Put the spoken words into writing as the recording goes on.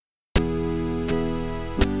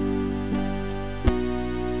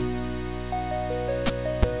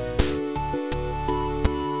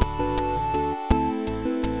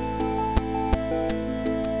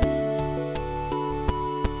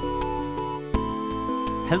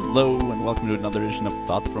Hello, and welcome to another edition of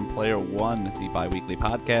Thoughts from Player One, the bi-weekly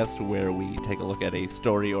podcast where we take a look at a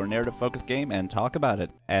story or narrative-focused game and talk about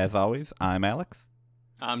it. As always, I'm Alex.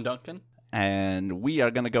 I'm Duncan. And we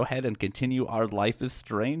are going to go ahead and continue our Life is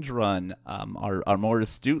Strange run. Our more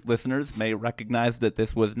astute listeners may recognize that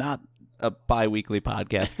this was not a bi-weekly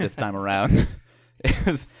podcast this time around. It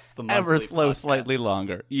was ever slow, slightly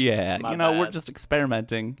longer. Yeah, My we're bad. just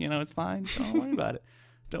experimenting. It's fine. Don't worry about it.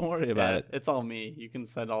 Don't worry about it. It's all me. You can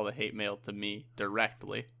send all the hate mail to me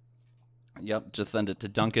directly. Yep, just send it to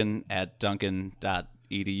Duncan at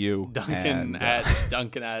duncan.edu.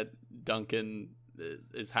 Duncan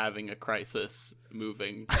is having a crisis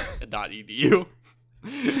moving .edu.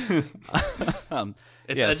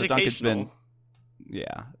 It's educational.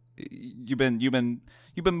 You've been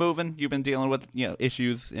moving. You've been dealing with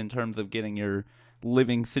issues in terms of getting your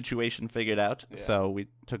living situation figured out. Yeah. So we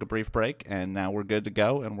took a brief break, and now we're good to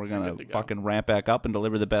go. And we're gonna fucking ramp back up and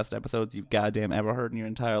deliver the best episodes you've goddamn ever heard in your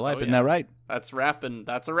entire life. Isn't that right? That's rapping.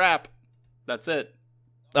 That's a wrap. That's it.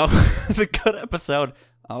 Oh, it's a good episode.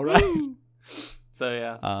 All right. Woo! So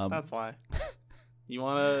yeah, that's why. You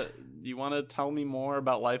wanna tell me more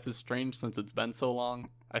about Life is Strange since it's been so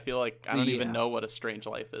long? I feel like I don't even know what a strange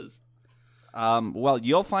life is. Well,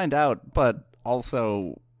 you'll find out, but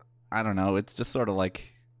also, I don't know. It's just sort of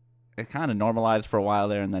like it kind of normalized for a while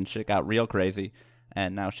there, and then shit got real crazy,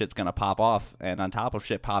 and now shit's gonna pop off. And on top of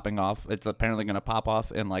shit popping off, it's apparently gonna pop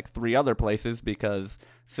off in like 3 other places because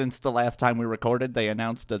since the last time we recorded, they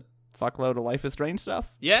announced a fuckload of Life is Strange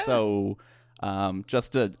stuff. Yeah. So,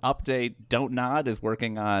 just to update, Don't Nod is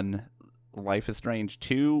working on Life is Strange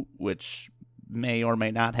 2, which may or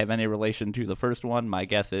may not have any relation to the first one. My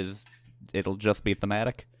guess is it'll just be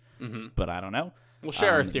thematic, but I don't know. We'll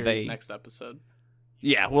share our theories next episode.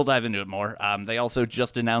 Yeah, we'll dive into it more. They also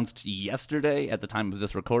just announced yesterday, at the time of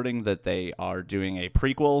this recording, that they are doing a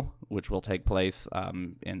prequel, which will take place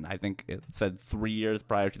in, I think it said 3 years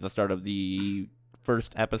prior to the start of the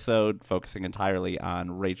first episode, focusing entirely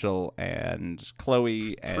on Rachel and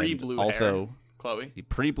Chloe, and Pre-blue also hair. Chloe.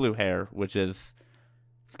 Pre-blue hair, which is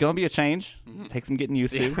it's gonna be a change. Take some getting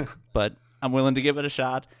used to, but I'm willing to give it a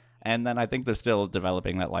shot. And then I think they're still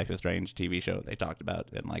developing that Life is Strange TV show they talked about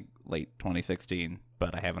in like late 2016,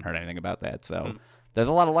 but I haven't heard anything about that. So there's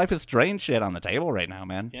a lot of Life is Strange shit on the table right now,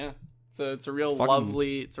 man. Yeah. So it's a real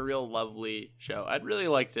lovely show. I'd really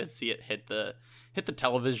like to see it hit the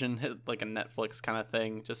television, hit like a Netflix kind of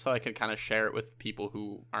thing, just so I could kind of share it with people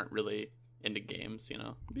who aren't really into games,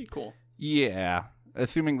 It'd be cool. Yeah.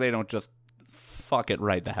 Assuming they don't just fuck it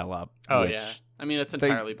right the hell up. Oh, yeah. I mean, it's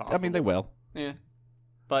entirely possible. I mean, they will. Yeah.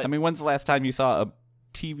 But I mean, when's the last time you saw a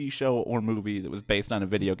TV show or movie that was based on a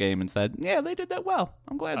video game and said, yeah, they did that well.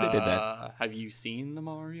 I'm glad they did that. Have you seen the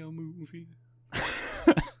Mario movie?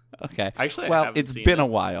 Okay. Actually, well, it's been a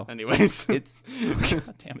while. Anyways. It's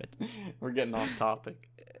God damn it. We're getting off topic.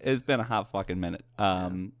 It's been a hot fucking minute.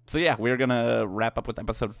 So yeah, we're gonna wrap up with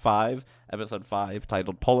episode 5. Episode 5,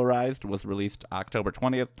 titled Polarized, was released October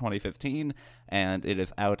 20th, 2015, and it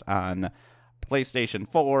is out on PlayStation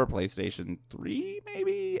 4, PlayStation 3,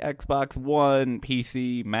 maybe, Xbox One,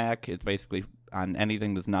 PC, Mac. It's basically on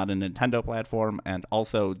anything that's not a Nintendo platform. And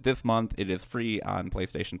also this month it is free on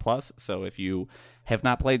PlayStation Plus. So if you have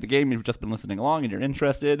not played the game, you've just been listening along and you're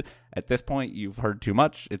interested, at this point you've heard too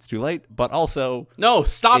much. It's too late. But also, no,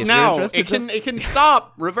 stop now. It can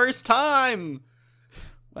stop. Reverse time.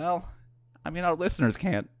 Well, I mean, our listeners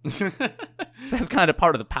can't. That's kind of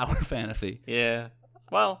part of the power fantasy. Yeah.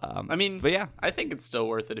 Well, but yeah, I think it's still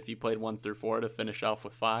worth it if you played 1 through 4 to finish off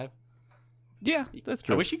with 5. Yeah, that's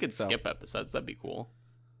true. I wish you could skip episodes. That'd be cool.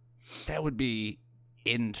 That would be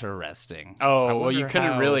interesting. Oh, well, you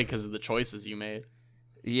couldn't really because of the choices you made.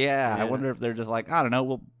 Yeah, I wonder if they're just like, I don't know,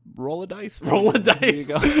 we'll roll a dice. Roll a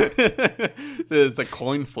dice. There's a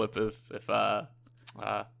coin flip if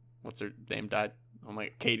what's her name died? Oh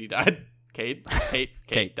my, Katie died. Kate died.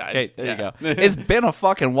 Kate, there you go. It's been a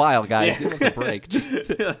fucking while, guys. Give us a break.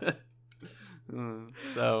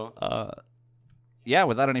 Yeah,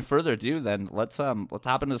 without any further ado, then let's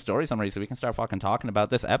hop into the story summary so we can start fucking talking about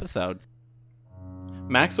this episode.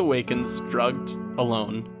 Max awakens drugged,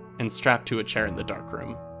 alone, and strapped to a chair in the dark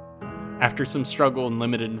room. After some struggle and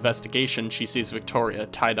limited investigation, she sees Victoria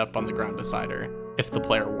tied up on the ground beside her, if the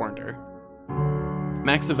player warned her.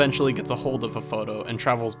 Max eventually gets a hold of a photo and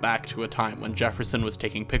travels back to a time when Jefferson was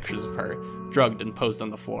taking pictures of her, drugged and posed on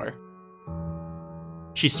the floor.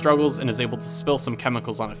 She struggles and is able to spill some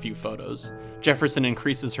chemicals on a few photos. Jefferson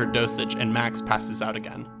increases her dosage and Max passes out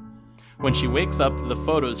again. When she wakes up, the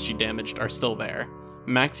photos she damaged are still there.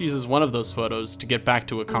 Max uses one of those photos to get back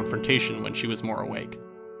to a confrontation when she was more awake.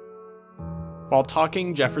 While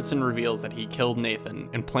talking, Jefferson reveals that he killed Nathan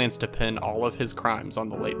and plans to pin all of his crimes on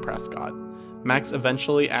the late Prescott. Max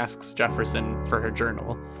eventually asks Jefferson for her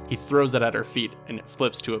journal. He throws it at her feet, and it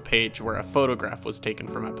flips to a page where a photograph was taken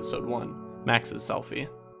from episode 1, Max's selfie.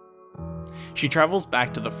 She travels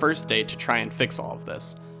back to the first day to try and fix all of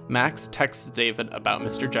this. Max texts David about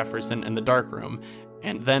Mr. Jefferson in the darkroom,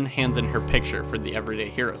 and then hands in her picture for the Everyday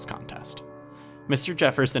Heroes contest. Mr.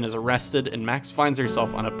 Jefferson is arrested, and Max finds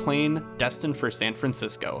herself on a plane destined for San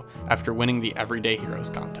Francisco after winning the Everyday Heroes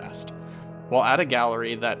contest. While at a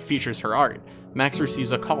gallery that features her art, Max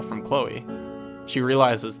receives a call from Chloe. She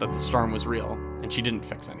realizes that the storm was real, and she didn't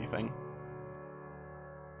fix anything.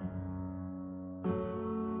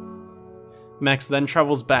 Max then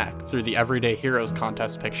travels back through the Everyday Heroes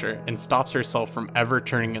contest picture and stops herself from ever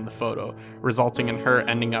turning in the photo, resulting in her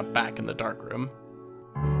ending up back in the darkroom.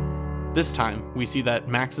 This time, we see that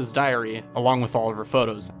Max's diary, along with all of her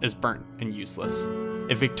photos, is burnt and useless.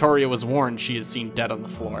 If Victoria was warned, she is seen dead on the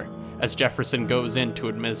floor. As Jefferson goes in to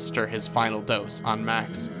administer his final dose on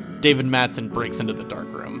Max, David Madsen breaks into the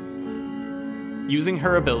darkroom. Using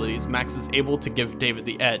her abilities, Max is able to give David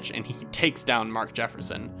the edge, and he takes down Mark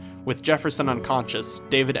Jefferson. With Jefferson unconscious,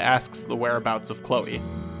 David asks the whereabouts of Chloe.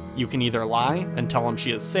 You can either lie and tell him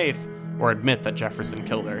she is safe, or admit that Jefferson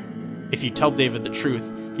killed her. If you tell David the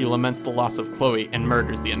truth, he laments the loss of Chloe and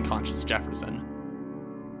murders the unconscious Jefferson.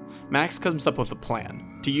 Max comes up with a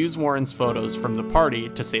plan, to use Warren's photos from the party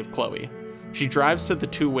to save Chloe. She drives to the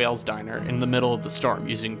Two Whales diner in the middle of the storm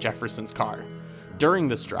using Jefferson's car. During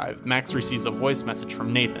this drive, Max receives a voice message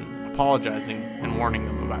from Nathan, apologizing and warning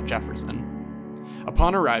them about Jefferson.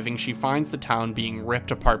 Upon arriving, she finds the town being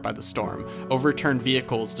ripped apart by the storm. Overturned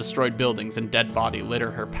vehicles, destroyed buildings, and dead body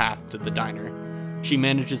litter her path to the diner. She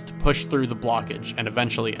manages to push through the blockage and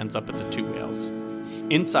eventually ends up at the Two Whales.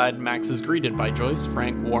 Inside, Max is greeted by Joyce,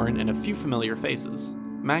 Frank, Warren, and a few familiar faces.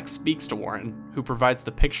 Max speaks to Warren, who provides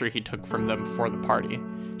the picture he took from them before the party.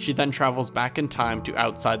 She then travels back in time to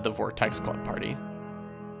outside the Vortex Club party.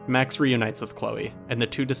 Max reunites with Chloe, and the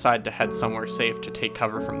two decide to head somewhere safe to take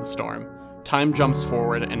cover from the storm. Time jumps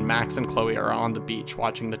forward, and Max and Chloe are on the beach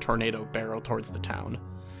watching the tornado barrel towards the town.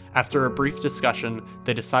 After a brief discussion,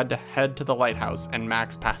 they decide to head to the lighthouse, and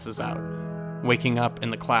Max passes out, waking up in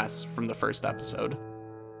the class from the first episode.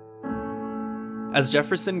 As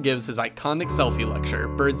Jefferson gives his iconic selfie lecture,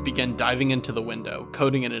 birds begin diving into the window,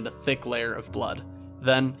 coating it in a thick layer of blood.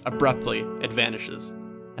 Then, abruptly, it vanishes,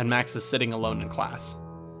 and Max is sitting alone in class.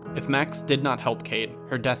 If Max did not help Kate,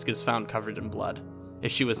 her desk is found covered in blood.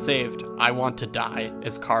 If she was saved, "I want to die"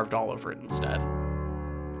 is carved all over it instead.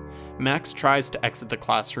 Max tries to exit the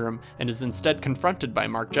classroom and is instead confronted by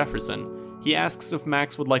Mark Jefferson. He asks if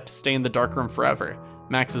Max would like to stay in the darkroom forever.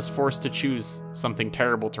 Max is forced to choose something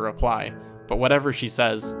terrible to reply, but whatever she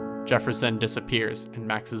says, Jefferson disappears and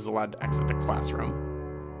Max is allowed to exit the classroom.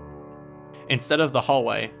 Instead of the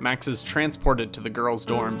hallway, Max is transported to the girls'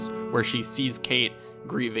 dorms, where she sees Kate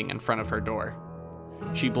grieving in front of her door.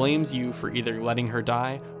 She blames you for either letting her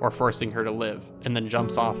die or forcing her to live, and then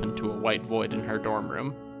jumps off into a white void in her dorm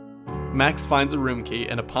room. Max finds a room key,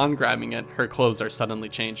 and upon grabbing it, her clothes are suddenly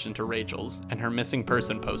changed into Rachel's, and her missing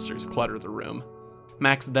person posters clutter the room.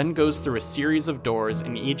 Max then goes through a series of doors,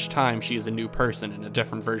 and each time she is a new person in a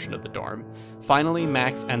different version of the dorm. Finally,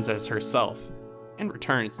 Max ends as herself, and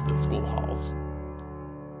returns to the school halls.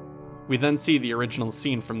 We then see the original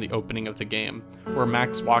scene from the opening of the game, where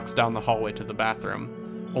Max walks down the hallway to the bathroom.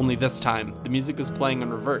 Only this time, the music is playing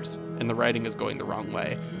in reverse, and the writing is going the wrong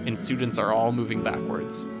way, and students are all moving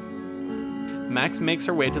backwards. Max makes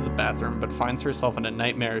her way to the bathroom, but finds herself in a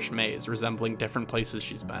nightmarish maze resembling different places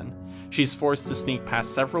she's been. She's forced to sneak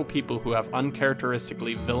past several people who have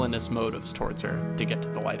uncharacteristically villainous motives towards her to get to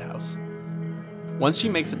the lighthouse. Once she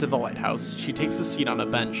makes it to the lighthouse, she takes a seat on a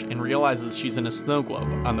bench and realizes she's in a snow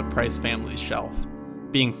globe on the Price family's shelf,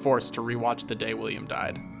 being forced to rewatch the day William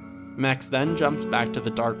died. Max then jumps back to the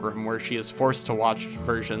darkroom, where she is forced to watch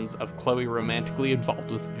versions of Chloe romantically involved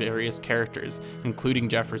with various characters, including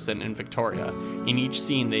Jefferson and Victoria. In each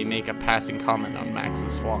scene, they make a passing comment on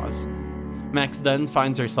Max's flaws. Max then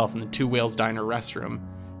finds herself in the Two Whales diner restroom.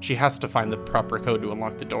 She has to find the proper code to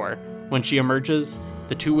unlock the door. When she emerges,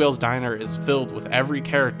 the Two Whales diner is filled with every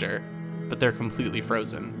character, but they're completely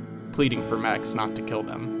frozen, pleading for Max not to kill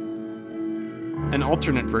them. An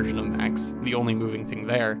alternate version of Max, the only moving thing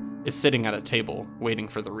there, is sitting at a table, waiting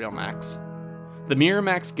for the real Max. The mirror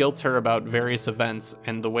Max guilts her about various events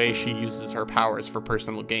and the way she uses her powers for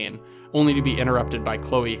personal gain, only to be interrupted by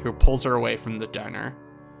Chloe, who pulls her away from the diner.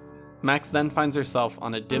 Max then finds herself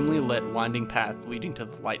on a dimly lit, winding path leading to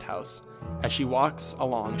the lighthouse. As she walks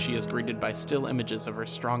along, she is greeted by still images of her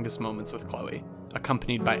strongest moments with Chloe,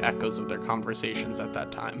 accompanied by echoes of their conversations at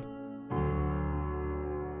that time.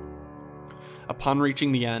 Upon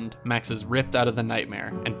reaching the end, Max is ripped out of the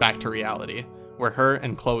nightmare and back to reality, where her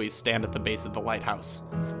and Chloe stand at the base of the lighthouse.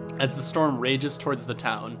 As the storm rages towards the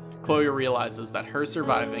town, Chloe realizes that her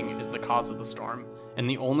surviving is the cause of the storm, and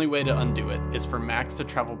the only way to undo it is for Max to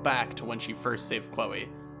travel back to when she first saved Chloe,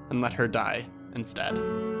 and let her die instead.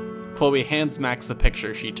 Chloe hands Max the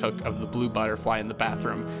picture she took of the blue butterfly in the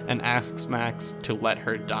bathroom and asks Max to let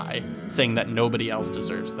her die, saying that nobody else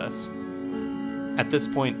deserves this. At this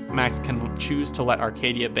point, Max can choose to let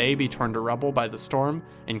Arcadia Bay be turned to rubble by the storm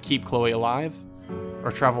and keep Chloe alive,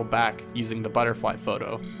 or travel back using the butterfly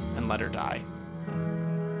photo and let her die.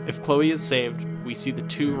 If Chloe is saved, we see the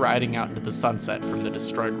two riding out into the sunset from the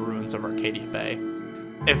destroyed ruins of Arcadia Bay.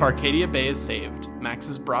 If Arcadia Bay is saved, Max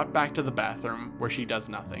is brought back to the bathroom where she does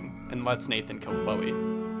nothing and lets Nathan kill Chloe.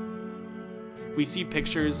 We see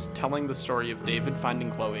pictures telling the story of David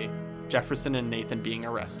finding Chloe, Jefferson and Nathan being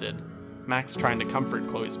arrested, Max trying to comfort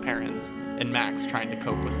Chloe's parents, and Max trying to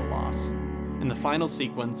cope with the loss. In the final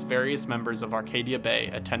sequence, various members of Arcadia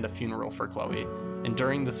Bay attend a funeral for Chloe, and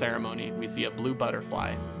during the ceremony, we see a blue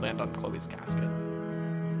butterfly land on Chloe's casket.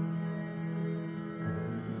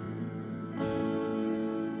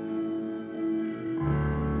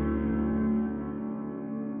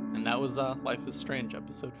 And that was Life is Strange,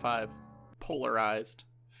 Episode 5. Polarized.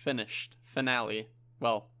 Finished. Finale.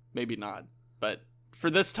 Well, maybe not, but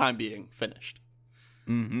for this time being, finished.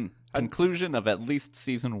 Mm-hmm. Conclusion of at least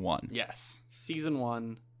Season 1. Yes. Season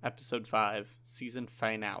 1, Episode 5, Season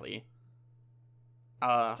Finale.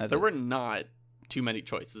 There were not too many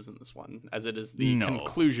choices in this one, as it is the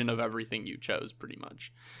conclusion of everything you chose, pretty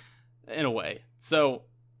much, in a way. So,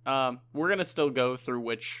 we're gonna still go through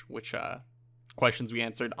which questions we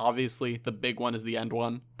answered. Obviously, the big one is the end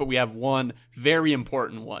one, but we have one very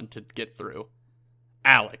important one to get through.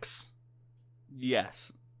 Alex,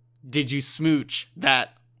 Yes. did you smooch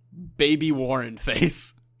that baby Warren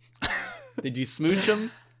face? Did you smooch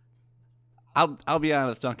him? I'll be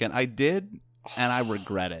honest, Duncan. I did. And I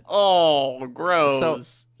regret it. Oh, gross.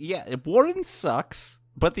 So, yeah, Warren sucks,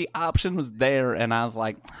 but the option was there, and I was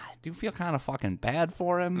like, I do feel kind of fucking bad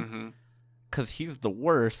for him, because he's the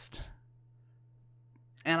worst.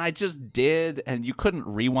 And I just did, and you couldn't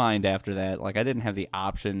rewind after that. Like, I didn't have the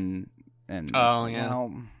option, and, well,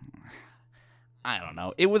 I don't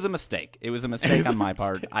know. It was a mistake. It was a mistake on my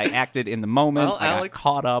part. I acted in the moment. Well, I Alex, got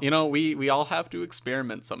caught up. You know, we all have to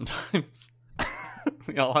experiment sometimes.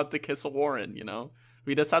 We all have to kiss a Warren, you know?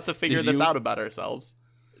 We just have to figure this out about ourselves.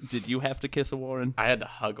 Did you have to kiss a Warren? I had to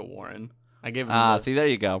hug a Warren. I gave him see, there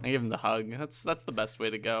you go. I gave him the hug. That's the best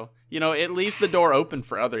way to go. You know, it leaves the door open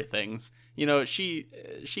for other things. You know, she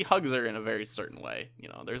hugs her in a very certain way. You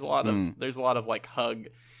know, there's a lot of like hug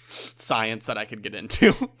science that I could get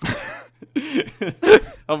into.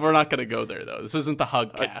 We're not gonna go there though. This isn't the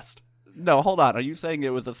hug cast. No, hold on. Are you saying it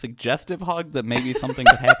was a suggestive hug that maybe something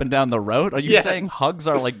could happen down the road? Are you saying hugs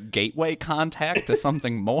are like gateway contact to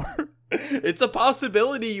something more? It's a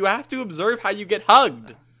possibility. You have to observe how you get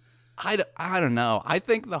hugged. I don't know. I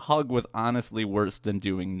think the hug was honestly worse than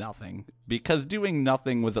doing nothing. Because doing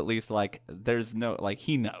nothing was at least like, there's no, like,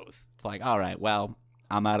 he knows. It's like, all right, well,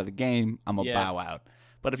 I'm out of the game. I'm going to bow out.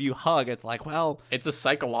 But if you hug, it's like, well. It's a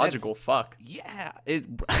psychological fuck. Yeah.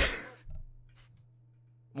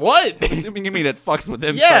 What? Assuming you mean it fucks with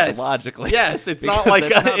him psychologically. Yes, it's not like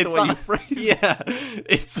that's not it's the way not. You phrase yeah,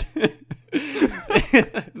 it's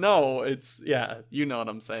no, it's You know what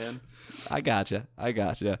I'm saying? I gotcha.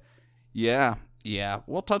 Yeah.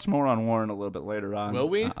 We'll touch more on Warren a little bit later on. Will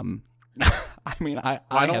we? I mean,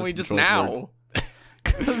 why don't we just now?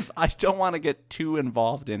 Because I don't want to get too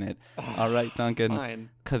involved in it. All right, Duncan.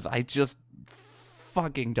 Fine. Because I just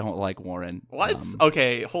fucking don't like Warren. What?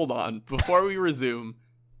 Okay, hold on. Before we resume.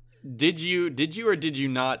 Did you or did you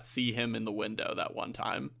not see him in the window that one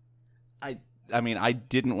time? I mean, I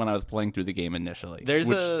didn't when I was playing through the game initially.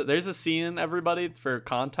 There's a scene, everybody, for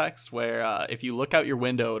context, where if you look out your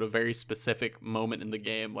window at a very specific moment in the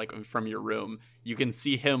game, like from your room, you can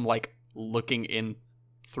see him like looking in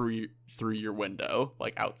through your window,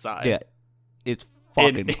 like outside. Yeah, it's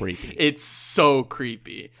fucking creepy. It's so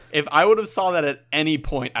creepy. If I would have saw that at any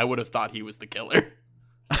point, I would have thought he was the killer.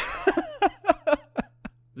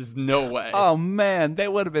 There's no way. Oh, man.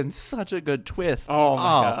 That would have been such a good twist. Oh, my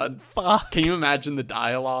God. Fuck. Can you imagine the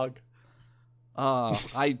dialogue?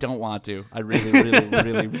 I don't want to. I really, really,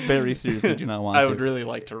 really, very seriously do not want to. I would really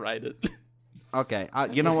like to write it. Okay,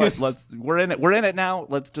 you know what? We're in it. We're in it now.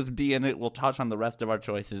 Let's just be in it. We'll touch on the rest of our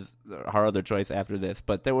choices, our other choice after this.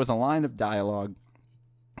 But there was a line of dialogue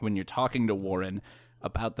when you're talking to Warren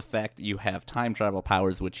about the fact that you have time travel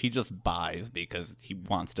powers, which he just buys because he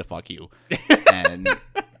wants to fuck you. And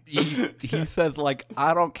he says, like,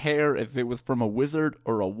 I don't care if it was from a wizard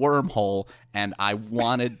or a wormhole, and I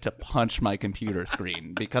wanted to punch my computer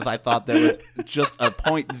screen because I thought there was just a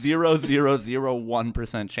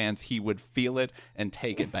 0.0001% chance he would feel it and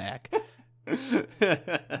take it back.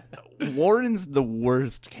 Warren's the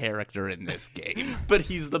worst character in this game, but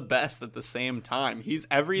he's the best at the same time. He's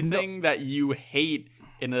everything that you hate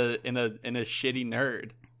in a shitty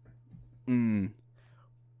nerd.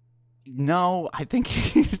 No, I think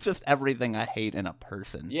he's just everything I hate in a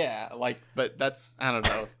person. Yeah, like, but that's, I don't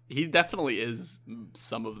know. He definitely is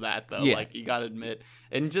some of that, though. Yeah. Like, you gotta admit.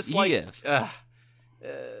 And just, He like, is.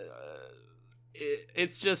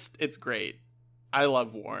 it's great. I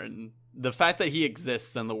love Warren. The fact that he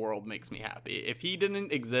exists in the world makes me happy. If he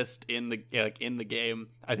didn't exist in the game,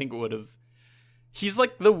 I think it would have. He's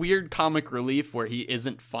like the weird comic relief where he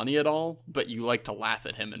isn't funny at all, but you like to laugh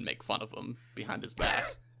at him and make fun of him behind his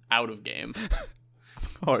back, out of game.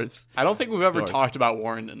 Of course. I don't think we've ever talked about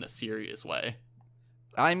Warren in a serious way.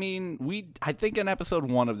 I mean, I think in episode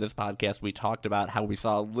 1 of this podcast, we talked about how we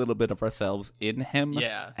saw a little bit of ourselves in him.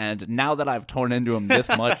 Yeah. And now that I've torn into him this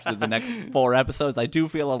much through the next 4 episodes, I do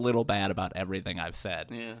feel a little bad about everything I've said.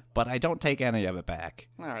 Yeah. But I don't take any of it back.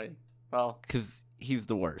 All right. Well. Because he's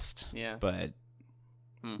the worst. Yeah. But,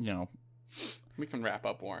 you know. We can wrap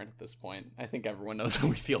up Warren at this point. I think everyone knows how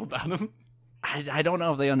we feel about him. I don't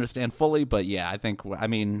know if they understand fully, but yeah, I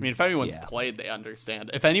mean, if anyone's played, they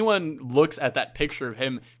understand. If anyone looks at that picture of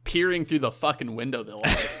him peering through the fucking window, they'll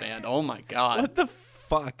understand. Oh my god. What the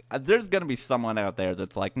fuck? There's going to be someone out there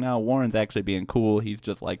that's like, no, Warren's actually being cool. He's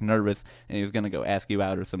just like nervous and he's going to go ask you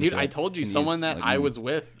out or some shit. Dude, I told you, someone that I was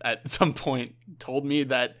with at some point told me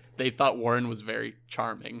that they thought Warren was very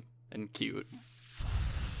charming and cute.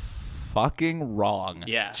 Fucking wrong.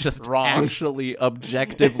 Yeah, just wrong. Actually,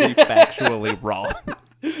 objectively, factually wrong.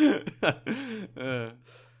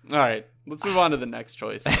 All right, let's move on to the next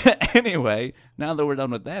choice. Anyway, now that we're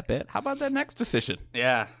done with that bit, how about that next decision?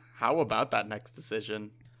 Yeah, how about that next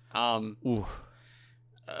decision? Ooh.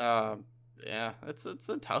 Yeah, it's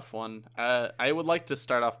a tough one. I would like to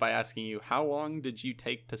start off by asking you, how long did you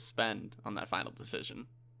take to spend on that final decision?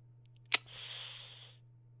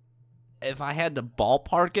 If I had to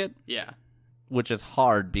ballpark it, yeah, which is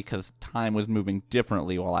hard because time was moving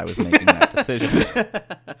differently while I was making that decision.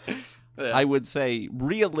 Yeah. I would say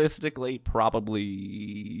realistically,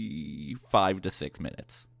 probably 5 to 6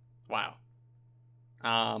 minutes. Wow.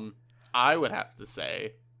 I would have to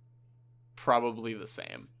say probably the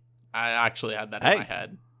same. I actually had that in my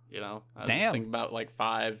head. You know, I was thinking about like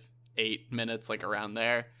 5-8 minutes, like around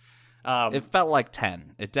there. It felt like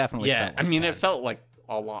 10. It definitely. Yeah, felt like I mean, 10. it felt like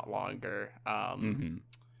a lot longer.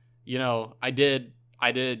 You know, I did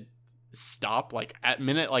stop like at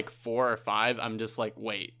minute like 4 or 5. I'm just like,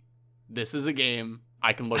 wait, this is a game.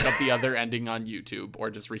 I can look up the other ending on YouTube or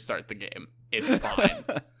just restart the game. It's fine.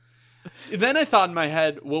 Then I thought in my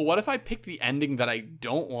head, well, what if I pick the ending that I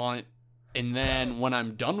don't want, and then when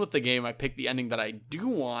I'm done with the game, I pick the ending that I do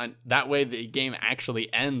want. That way the game actually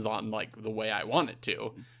ends on like the way I want it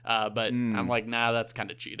to. But I'm like, nah, that's kind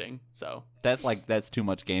of cheating. So that's too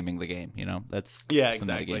much gaming the game, you know? That's yeah, some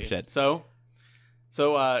exactly. game shit. So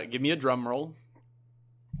give me a drum roll.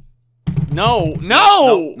 No,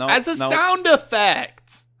 as a sound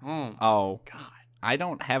effect. Oh God, I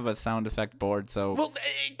don't have a sound effect board, so well,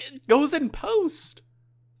 it goes in post.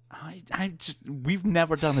 We've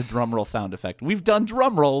never done a drum roll sound effect. We've done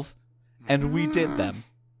drum rolls, and we did them.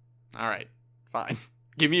 All right, fine.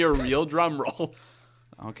 Give me a real drum roll.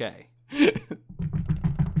 Okay.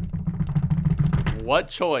 What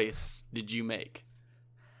choice did you make?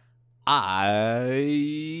 I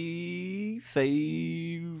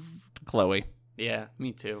saved Chloe. Yeah,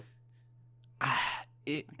 me too.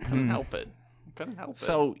 Couldn't Couldn't help it.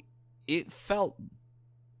 So it felt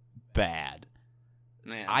bad.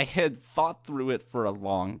 Man. I had thought through it for a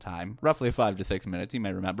long time, roughly 5 to 6 minutes, you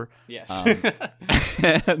may remember. Yes.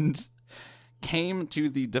 And came to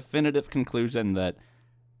the definitive conclusion that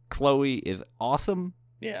Chloe is awesome.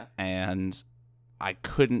 Yeah. And I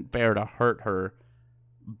couldn't bear to hurt her,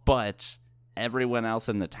 but everyone else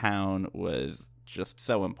in the town was just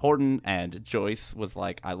so important, and Joyce was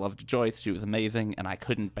like, I loved Joyce, she was amazing, and I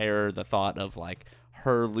couldn't bear the thought of like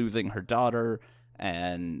her losing her daughter,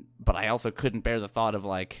 but I also couldn't bear the thought of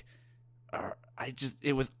like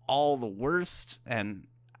it was all the worst, and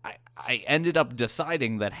I ended up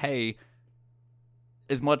deciding that, hey,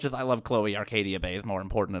 as much as I love Chloe, Arcadia Bay is more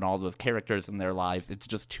important than all those characters in their lives. It's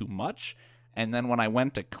just too much. And then when I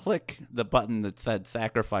went to click the button that said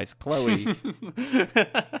sacrifice Chloe,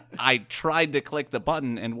 I tried to click the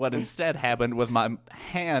button, and what instead happened was my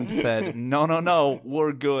hand said, no,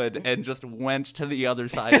 we're good, and just went to the other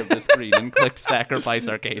side of the screen and clicked sacrifice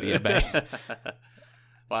Arcadia Bay.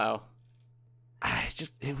 Wow.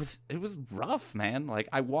 It was rough, man. Like,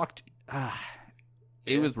 I walked,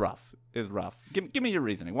 it was rough. It was rough. Give me your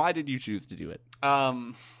reasoning. Why did you choose to do it?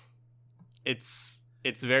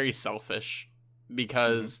 It's very selfish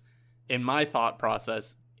because in my thought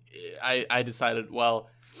process, I decided, well,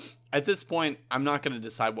 at this point, I'm not going to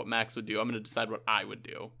decide what Max would do. I'm going to decide what I would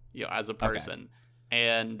do, as a person. Okay.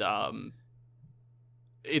 And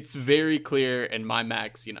it's very clear in my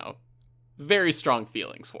Max, very strong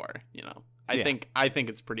feelings for, I think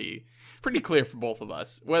it's pretty clear for both of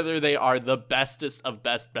us, whether they are the bestest of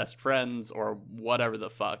best friends or whatever the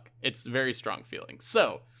fuck. It's very strong feelings.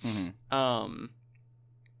 So,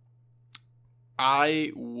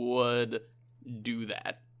 I would do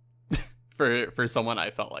that for someone I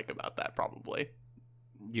felt like about that, probably.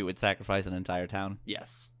 You would sacrifice an entire town?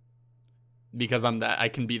 Yes. Because I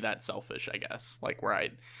can be that selfish, I guess. Like,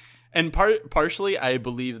 and partially, I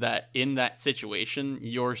believe that in that situation,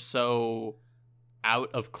 you're so out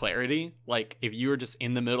of clarity. Like, if you were just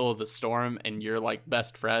in the middle of the storm and your, like,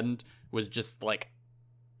 best friend was just, like,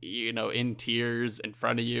 in tears in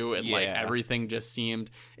front of you, and like everything just seemed,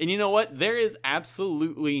 and you know what? There is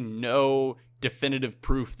absolutely no definitive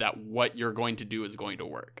proof that what you're going to do is going to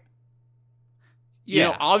work.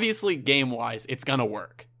 Obviously game wise, it's going to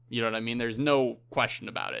work. You know what I mean? There's no question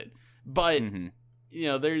about it. But,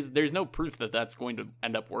 there's no proof that that's going to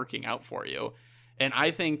end up working out for you. And I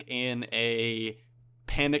think in a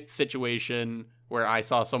panicked situation where I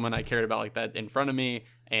saw someone I cared about like that in front of me,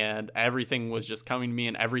 and everything was just coming to me,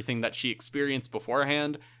 and everything that she experienced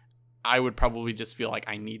beforehand, I would probably just feel like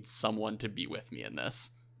I need someone to be with me in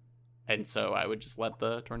this. And so I would just let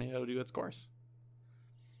the tornado do its course.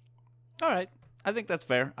 All right. I think that's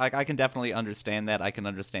fair. I can definitely understand that. I can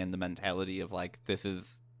understand the mentality of, like, this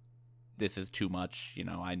is too much.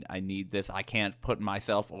 I need this. I can't put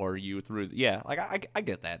myself or you through. Yeah, like, I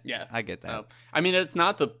get that. Yeah. I get that. So, I mean, it's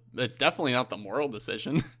definitely not the moral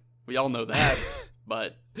decision. We all know that.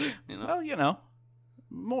 But, well,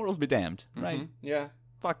 morals be damned, right? Mm-hmm. Yeah.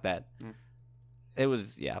 Fuck that. It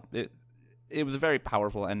was, it was a very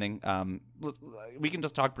powerful ending. We can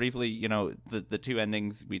just talk briefly, the two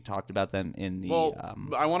endings, we talked about them in the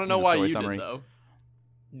I want to know why you summary. did, though.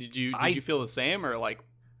 Did you feel the same, or like?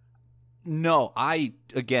 No, I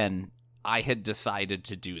had decided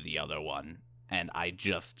to do the other one, and I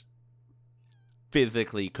just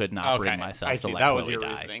physically could not bring myself to let that Chloe was your die.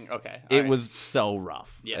 reasoning. Okay. It was so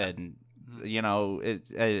rough. Yeah. And,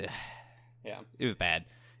 it was bad.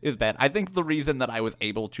 It was bad. I think the reason that I was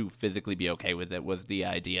able to physically be okay with it was the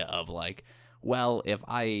idea of, like, well, if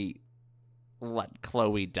I let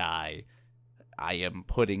Chloe die, I am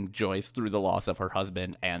putting Joyce through the loss of her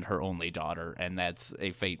husband and her only daughter, and that's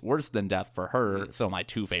a fate worse than death for her. So my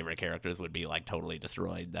two favorite characters would be, like, totally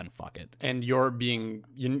destroyed. Then fuck it. And you're being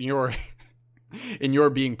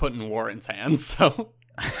put in Warren's hands. So.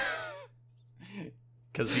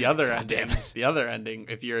 Because the other ending,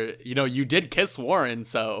 if you did kiss Warren,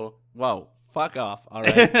 so. Whoa, fuck off. All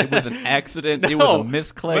right. It was an accident. It was a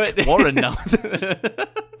misclick. But... Warren knows.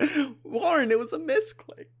 Warren, it was a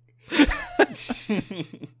misclick.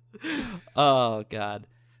 Oh, God.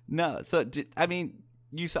 No, so,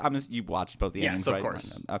 you watched both the endings, right? Yes, of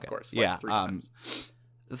course. Okay. Of course. Like 3 times.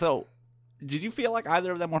 So, did you feel like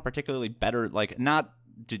either of them were particularly better? Like, not...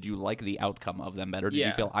 Did you like the outcome of them better? Did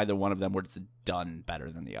you feel either one of them was done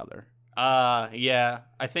better than the other? Yeah.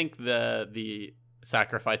 I think the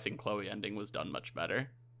sacrificing Chloe ending was done much better.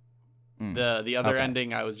 The other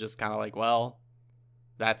ending, I was just kind of like, well,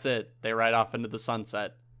 that's it. They ride off into the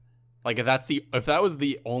sunset. Like, if that was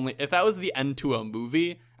the end to a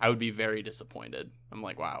movie, I would be very disappointed. I'm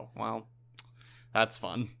like, wow, well, that's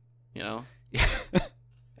fun,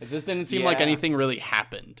 It just didn't seem like anything really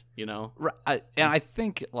happened, And I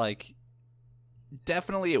think, like,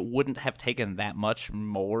 definitely it wouldn't have taken that much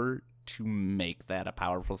more to make that a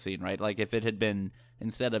powerful scene, right? Like, if it had been,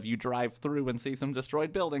 instead of you drive through and see some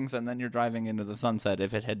destroyed buildings and then you're driving into the sunset,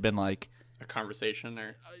 if it had been, like... A conversation,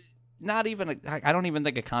 or... Not even, I don't even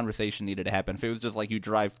think a conversation needed to happen. If it was just, like, you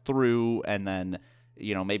drive through and then...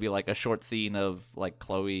 maybe like a short scene of like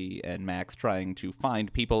Chloe and Max trying to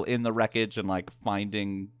find people in the wreckage and like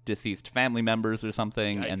finding deceased family members or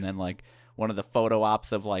something. Yikes. And then like one of the photo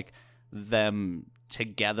ops of like them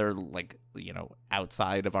together, like, you know,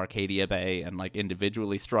 outside of Arcadia Bay and like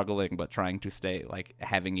individually struggling but trying to stay, like,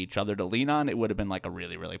 having each other to lean on, it would have been like a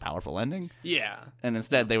really, really powerful ending. Yeah. And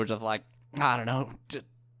instead they were just like, I don't know,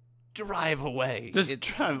 drive away.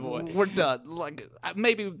 Drive away. We're done. Like,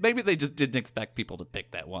 maybe they just didn't expect people to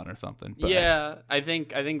pick that one or something. But yeah, I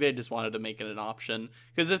think they just wanted to make it an option,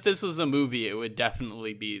 because if this was a movie, it would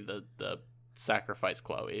definitely be the sacrifice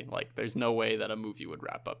Chloe. Like, there's no way that a movie would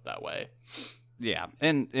wrap up that way. Yeah,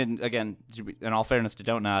 and again, in all fairness to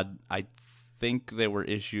Don't Nod, I think there were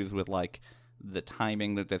issues with, like, the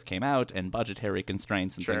timing that this came out and budgetary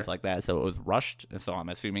constraints and things like that, so it was rushed. And so I'm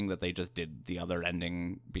assuming that they just did the other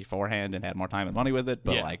ending beforehand and had more time and money with it.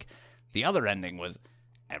 But like, the other ending was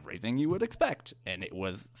everything you would expect, and it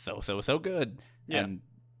was so good. And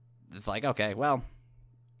it's like, okay, well,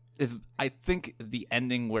 I think the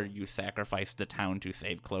ending where you sacrifice the town to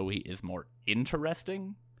save Chloe is more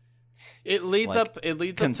interesting. It leads like, up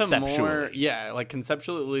to more, like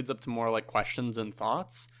conceptually it leads up to more like questions and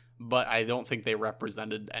thoughts, but I don't think they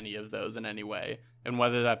represented any of those in any way. And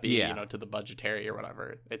whether that be, you know, to the budgetary or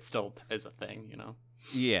whatever, it still is a thing, you know?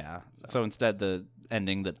 Yeah. So instead, the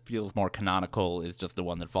ending that feels more canonical is just the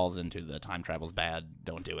one that falls into the time travel's bad,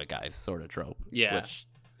 don't do it, guys, sort of trope. Yeah. Which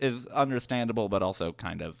is understandable, but also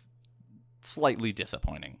kind of slightly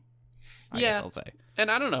disappointing, I guess I'll say. And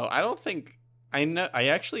I don't know. I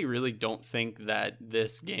actually really don't think that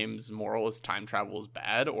this game's moral is time travel is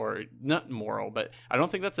bad, or not moral, but I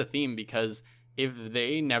don't think that's a theme, because if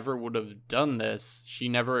they never would have done this, she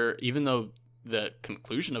never, even though the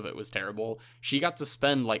conclusion of it was terrible, she got to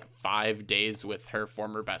spend like 5 days with her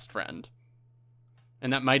former best friend.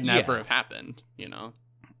 And that might never have happened, you know?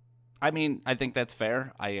 I mean, I think that's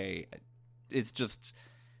fair. It's just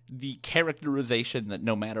the characterization that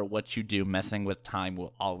no matter what you do, messing with time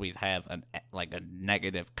will always have a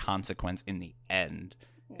negative consequence in the end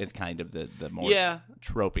is kind of the more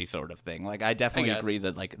tropey sort of thing. Like, I definitely agree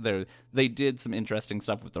that like they did some interesting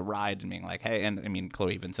stuff with the ride and being like, hey, and I mean,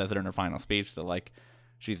 Chloe even says it in her final speech that like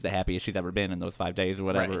she's the happiest she's ever been in those 5 days or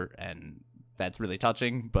whatever, and that's really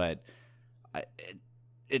touching. But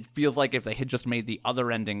it feels like if they had just made the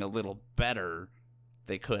other ending a little better,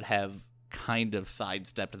 they could have kind of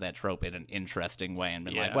sidestepped that trope in an interesting way and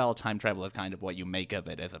been like, well, time travel is kind of what you make of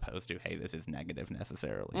it, as opposed to, hey, this is negative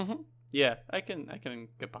necessarily. Mm-hmm. Yeah, I can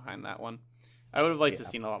get behind that one. I would have liked to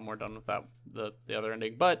seen a lot more done with that, the other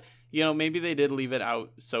ending, but you know, maybe they did leave it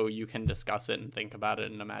out so you can discuss it and think about it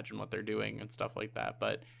and imagine what they're doing and stuff like that.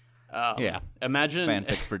 But imagine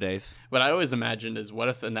fanfics for days. What I always imagined is, what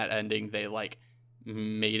if in that ending they like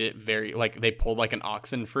made it very like they pulled like an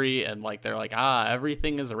Oxenfree and like they're like,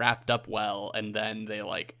 everything is wrapped up well, and then they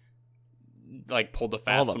like pulled the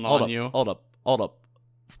fast one on you. Hold up.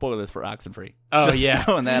 Spoilers for Oxenfree. Oh, just yeah.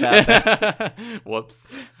 Throwing that out there. Whoops.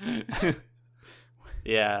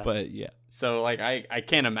 Yeah. But yeah. So like I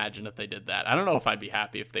can't imagine if they did that. I don't know if I'd be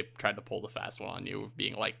happy if they tried to pull the fast one on you,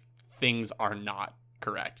 being like, things are not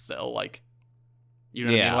correct still. Like, you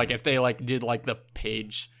know what I mean? Like if they like did like the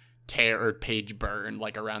page tear or page burn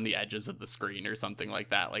like around the edges of the screen or something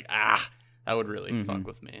like that, like that would really fuck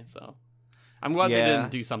with me. So I'm glad they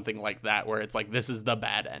didn't do something like that where it's like, this is the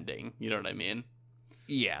bad ending, you know what I mean?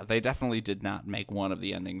 Yeah, they definitely did not make one of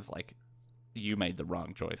the endings like, you made the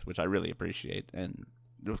wrong choice, which I really appreciate. And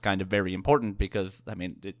it was kind of very important because, I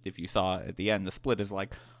mean, if you saw at the end, the split is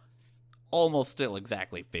like almost still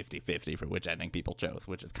exactly 50-50 for which ending people chose,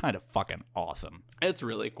 which is kind of fucking awesome. It's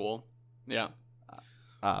really cool. Yeah.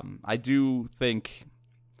 I do think...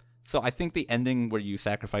 So I think the ending where you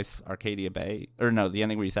sacrifice Arcadia Bay... Or no, the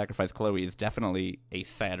ending where you sacrifice Chloe is definitely a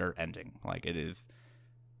sadder ending. Like, it is...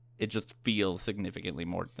 It just feels significantly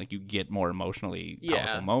more... Like, you get more emotionally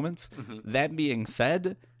powerful moments. Mm-hmm. That being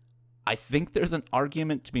said, I think there's an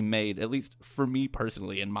argument to be made, at least for me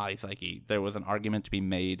personally, in my psyche, there was an argument to be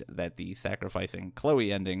made that the sacrificing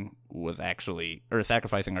Chloe ending was actually... Or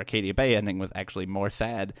sacrificing Arcadia Bay ending was actually more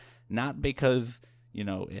sad. Not because... you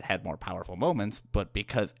know, it had more powerful moments, but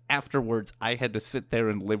because afterwards I had to sit there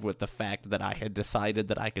and live with the fact that I had decided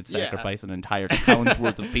that I could sacrifice an entire town's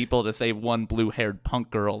worth of people to save one blue-haired punk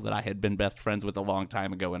girl that I had been best friends with a long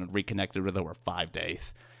time ago and had reconnected with over 5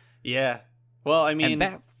 days. Yeah. Well, I mean... And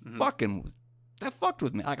that that fucked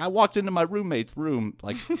with me. Like, I walked into my roommate's room,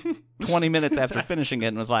 like, 20 minutes after finishing it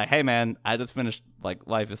and was like, hey, man, I just finished, like,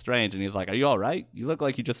 Life is Strange. And he's like, are you all right? You look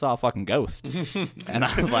like you just saw a fucking ghost. And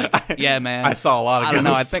I was like, yeah, man. I saw a lot of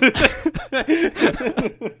ghosts. I don't know, I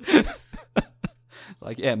think...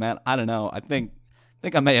 like, yeah, man, I don't know. I think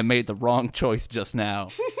I may have made the wrong choice just now.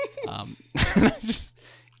 And I just...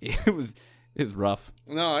 It was rough.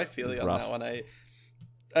 No, I feel you on that one.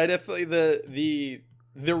 I definitely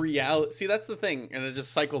the reality. See, that's the thing, and it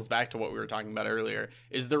just cycles back to what we were talking about earlier.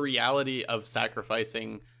 Is the reality of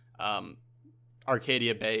sacrificing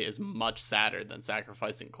Arcadia Bay is much sadder than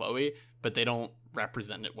sacrificing Chloe, but they don't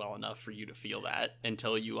represent it well enough for you to feel that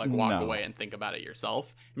until you like walk away and think about it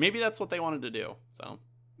yourself. Maybe that's what they wanted to do. So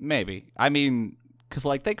maybe. I mean, because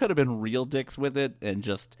like they could have been real dicks with it and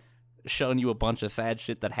just shown you a bunch of sad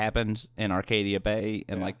shit that happened in Arcadia Bay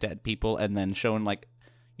and like dead people, and then shown like,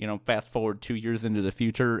 you know, fast forward 2 years into the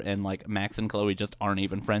future and like Max and Chloe just aren't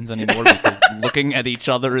even friends anymore because looking at each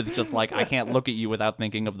other is just like, I can't look at you without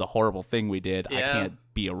thinking of the horrible thing we did. I can't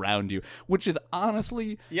be around you, which is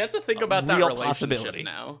honestly, you have to think about that relationship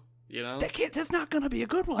now. You know, that's not going to be a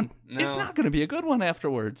good one. No. It's not going to be a good one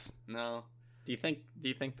afterwards. No. Do you think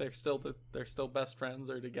they're still best friends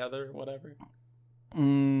or together or whatever? No.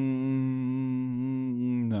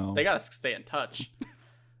 They gotta stay in touch.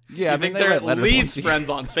 Yeah, I think they're at least friends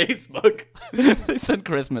on Facebook. They send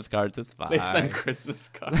Christmas cards. It's fine. They send Christmas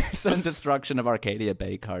cards. They send Destruction of Arcadia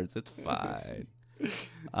Bay cards. It's fine.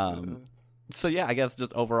 So yeah, I guess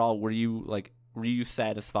just overall, were you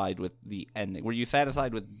satisfied with the ending? Were you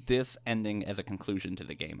satisfied with this ending as a conclusion to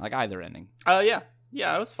the game? Like either ending?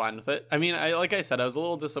 Yeah, I was fine with it. I mean, like I said, I was a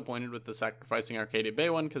little disappointed with the sacrificing Arcadia Bay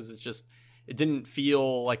one because it didn't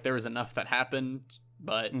feel like there was enough that happened.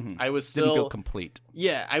 But I was still... Didn't feel complete.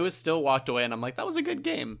 Yeah, I was still walked away and I'm like, that was a good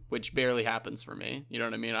game, which barely happens for me. You know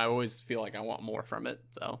what I mean? I always feel like I want more from it.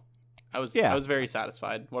 So I was very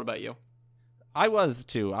satisfied. What about you? I was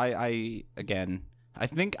too. I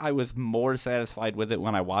think I was more satisfied with it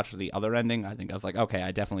when I watched the other ending. I think I was like, okay,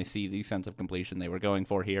 I definitely see the sense of completion they were going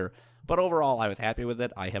for here. But overall, I was happy with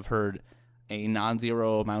it. I have heard a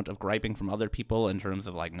non-zero amount of griping from other people in terms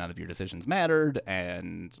of like none of your decisions mattered,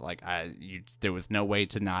 and like there was no way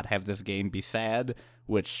to not have this game be sad,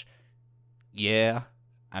 which I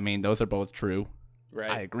mean those are both true.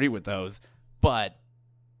 Right. I agree with those, but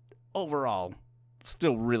overall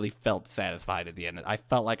still really felt satisfied at the end. I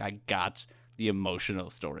felt like I got the emotional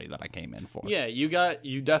story that I came in for. Yeah, you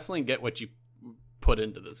definitely get what you put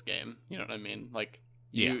into this game. You know what I mean? Like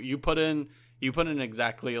you put in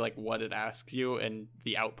exactly like what it asks you, and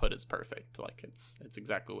the output is perfect. Like it's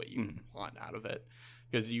exactly what you want out of it,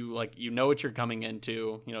 because you know what you're coming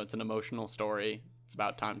into. You know, it's an emotional story. It's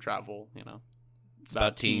about time travel. You know, it's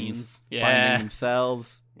about teens finding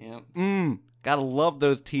themselves. Yeah. Gotta love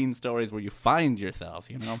those teen stories where you find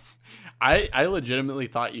yourself. You know, I legitimately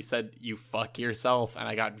thought you said you fuck yourself, and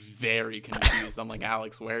I got very confused. I'm like,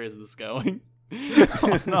 Alex, where is this going?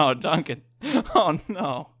 Oh no, Duncan. Oh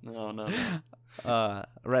no. No. I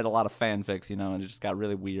read a lot of fanfics, you know, and it just got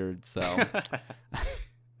really weird. So,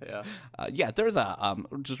 there's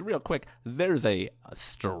just real quick. There's a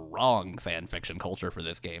strong fanfiction culture for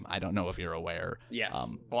this game. I don't know if you're aware. Yes.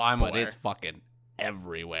 Well, I'm aware. But it's fucking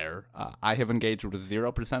everywhere. I have engaged with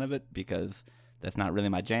 0% of it because that's not really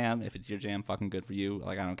my jam. If it's your jam, fucking good for you.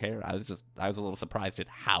 Like I don't care. I was a little surprised at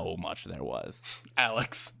how much there was.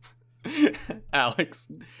 Alex,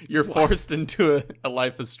 you're forced into a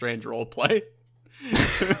Life is Strange roleplay.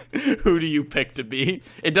 Who do you pick to be?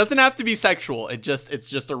 It doesn't have to be sexual. It's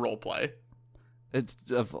just a roleplay. It's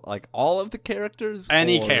like all of the characters.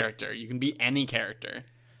 Any character. You can be any character.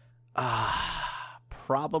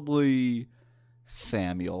 Probably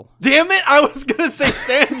Samuel. Damn it! I was gonna say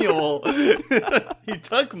Samuel. He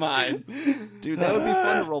took mine. Dude, that would be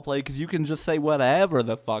fun to roleplay because you can just say whatever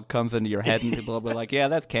the fuck comes into your head, and people will be like, "Yeah,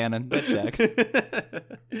 that's canon. That checks."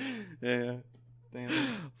 Yeah.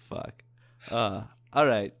 Damn. Fuck. All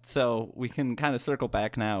right, so we can kind of circle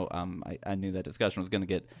back now. I knew that discussion was going to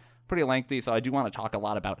get pretty lengthy, so I do want to talk a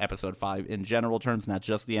lot about Episode 5 in general terms, not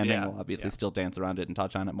just the ending. We'll obviously still dance around it and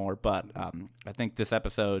touch on it more, but I think this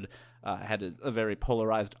episode had a very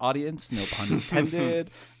polarized audience, no pun intended,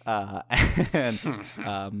 and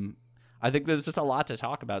I think there's just a lot to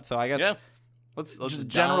talk about. So I guess let's just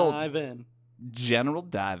dive in. General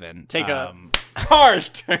dive in. Take a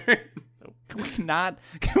hard turn. Can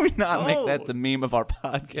we not make that the meme of our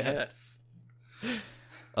podcast? Yes.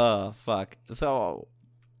 Fuck. So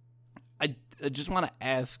I just want to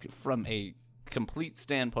ask from a complete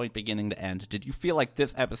standpoint, beginning to end, did you feel like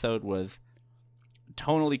this episode was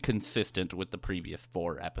tonally consistent with the previous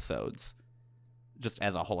 4 episodes? Just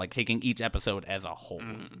as a whole, like taking each episode as a whole.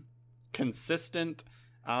 Consistent?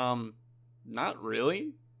 Not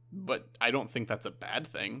really, but I don't think that's a bad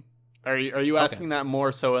thing. Are you asking that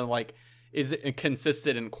more so in like, is it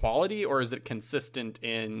consistent in quality, or is it consistent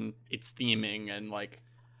in its theming and like?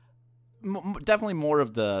 Definitely more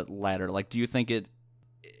of the latter. Like, do you think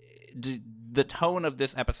the tone of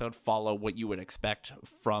this episode follow what you would expect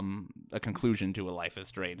from a conclusion to a Life is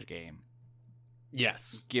Strange game,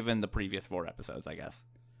 Yes. given the previous 4 episodes, I guess.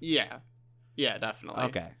 Yeah. Yeah, definitely.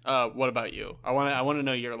 Okay. What about you? I want to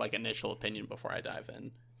know your like initial opinion before I dive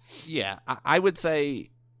in. Yeah, I would say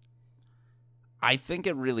I think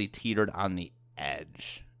it really teetered on the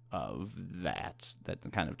edge of that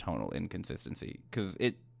kind of tonal inconsistency, because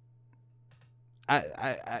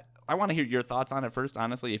I want to hear your thoughts on it first,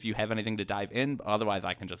 honestly, if you have anything to dive in. Otherwise,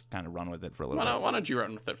 I can just kind of run with it for a little bit. Why don't you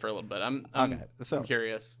run with it for a little bit? I'm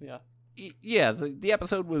curious. Yeah. Yeah, the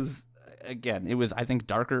episode was, again, it was, I think,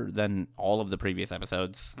 darker than all of the previous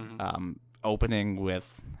episodes. Mhm. Opening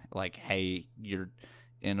with, like, hey, you're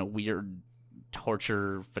in a weird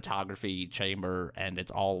torture photography chamber and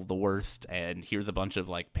it's all the worst, and here's a bunch of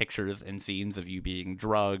like pictures and scenes of you being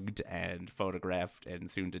drugged and photographed and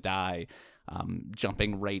soon to die,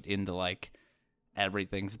 jumping right into like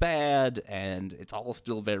everything's bad and it's all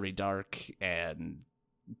still very dark, and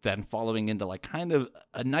then following into like kind of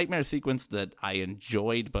a nightmare sequence that I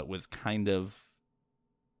enjoyed but was kind of,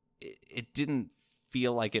 it didn't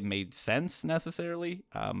feel like it made sense necessarily.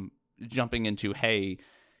 Jumping into, hey,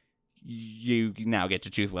 you now get to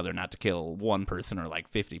choose whether or not to kill one person or like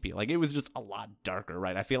 50 people. Like, it was just a lot darker,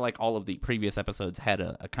 right? I feel like all of the previous episodes had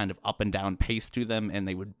a kind of up and down pace to them, and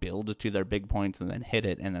they would build to their big points and then hit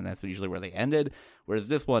it, and then that's usually where they ended. Whereas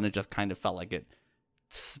this one, it just kind of felt like it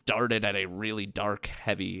started at a really dark,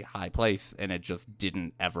 heavy, high place, and it just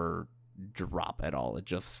didn't ever drop at all. It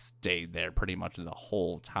just stayed there pretty much the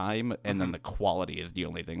whole time, and then the quality is the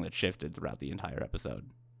only thing that shifted throughout the entire episode.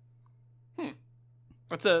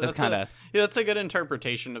 That's a good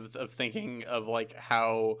interpretation of thinking of like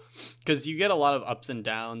how, because you get a lot of ups and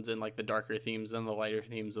downs and like the darker themes and the lighter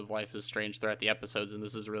themes of Life is Strange throughout the episodes, and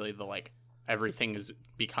this is really the like everything has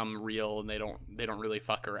become real and they don't really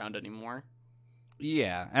fuck around anymore.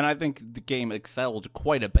 Yeah, and I think the game excelled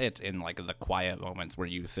quite a bit in like the quiet moments where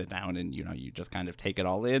you sit down and you just kind of take it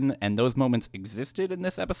all in, and those moments existed in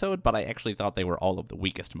this episode, but I actually thought they were all of the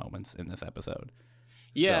weakest moments in this episode.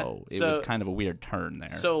 Yeah, so it was kind of a weird turn there.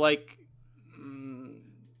 So like,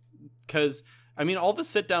 because I mean, all the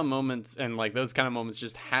sit down moments and like those kind of moments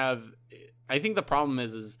just have. I think the problem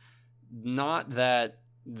is not that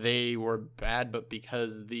they were bad, but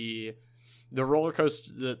because the roller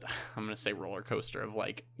coaster. I'm gonna say roller coaster of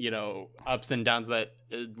like ups and downs that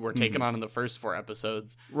were taken on in the first 4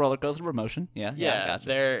 episodes. Roller coaster of emotion. Yeah.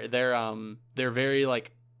 Gotcha. They're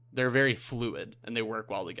very fluid and they work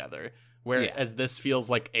well together. Whereas this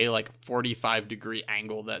feels like a 45-degree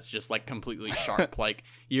angle that's just like completely sharp. Like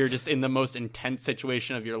you're just in the most intense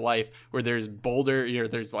situation of your life where there's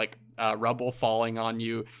there's like rubble falling on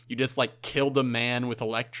you. You just like killed a man with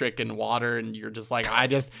electric and water, and you're just like, I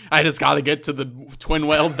just got to get to the Twin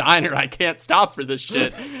Whales Diner. I can't stop for this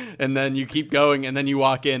shit. And then you keep going, and then you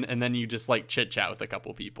walk in, and then you just like chit chat with a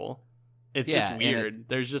couple people. It's just weird.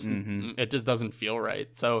 There's just it just doesn't feel right.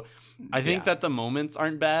 So I think that the moments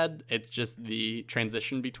aren't bad. It's just the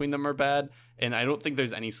transition between them are bad, and I don't think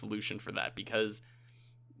there's any solution for that because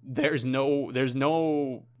there's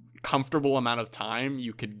no comfortable amount of time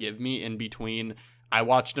you could give me in between. I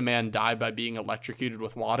watched a man die by being electrocuted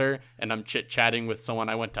with water, and I'm chit-chatting with someone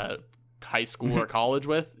I went to high school or college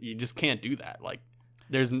with. You just can't do that. Like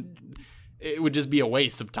it would just be a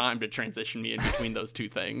waste of time to transition me in between those two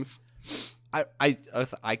things.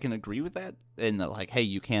 I can agree with that, and like, hey,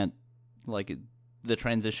 you can't, like, the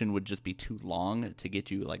transition would just be too long to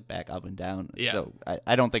get you like back up and down. Yeah. So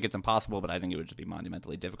I don't think it's impossible, but I think it would just be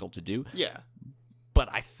monumentally difficult to do. Yeah. But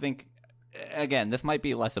I think, again, this might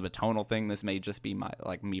be less of a tonal thing. This may just be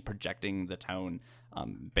me projecting the tone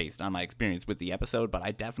based on my experience with the episode. But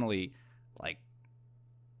I definitely like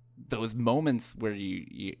those moments where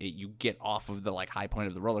you get off of the like high point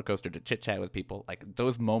of the roller coaster to chit chat with people. Like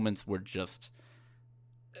those moments were just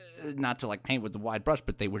not to like paint with the wide brush,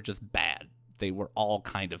 but they were just bad. They were all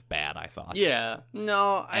kind of bad, I thought. Yeah.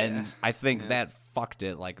 No, I think that fucked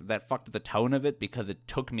it. Like that fucked the tone of it because it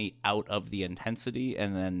took me out of the intensity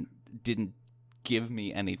and then didn't give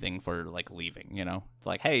me anything for like leaving, It's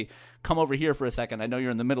like, hey, come over here for a second. I know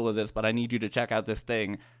you're in the middle of this, but I need you to check out this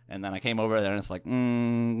thing. And then I came over there and it's like,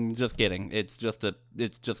 just kidding. It's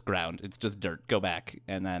just ground. It's just dirt. Go back.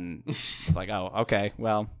 And then it's like, oh, okay,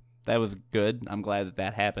 well, that was good. I'm glad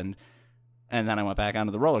that happened. And then I went back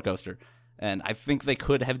onto the roller coaster. And I think they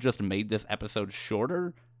could have just made this episode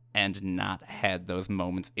shorter and not had those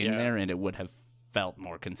moments in there, and it would have felt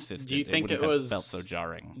more consistent. Do you think it felt so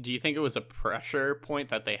jarring? Do you think it was a pressure point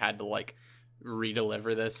that they had to like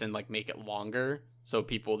redeliver this and like make it longer so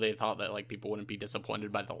they thought that like people wouldn't be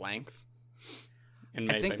disappointed by the length? in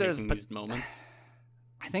I think making these moments?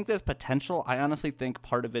 I think there's potential. I honestly think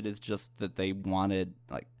part of it is just that they wanted,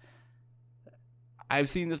 like, I've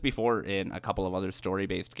seen this before in a couple of other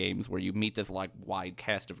story-based games where you meet this like wide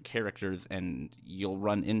cast of characters and you'll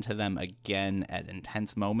run into them again at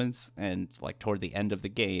intense moments and like toward the end of the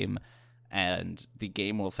game, and the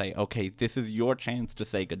game will say, okay, this is your chance to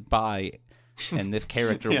say goodbye, and this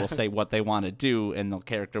character will say what they want to do, and the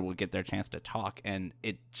character will get their chance to talk, and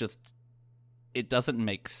it doesn't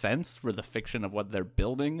make sense for the fiction of what they're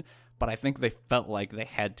building, but I think they felt like they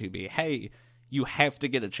had to be, hey, you have to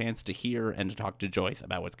get a chance to hear and to talk to Joyce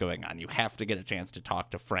about what's going on. You have to get a chance to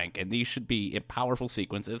talk to Frank. And these should be powerful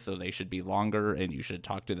sequences, so they should be longer, and you should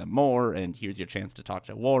talk to them more. And here's your chance to talk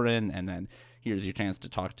to Warren, and then here's your chance to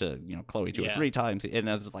talk to, Chloe 2 or 3 times. And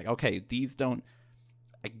I was just like, okay,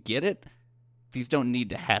 I get it. These don't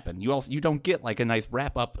need to happen. You don't get like a nice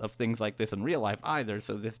wrap up of things like this in real life either.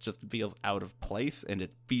 So this just feels out of place, and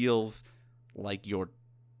it feels like you're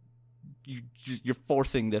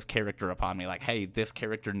forcing this character upon me, like, hey, this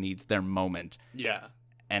character needs their moment. Yeah.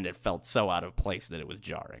 And it felt so out of place that it was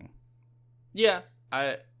jarring. Yeah,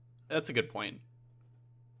 that's a good point.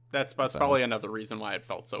 That's probably another reason why it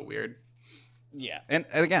felt so weird. Yeah. And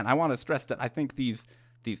again, I want to stress that I think these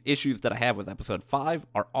issues that I have with episode 5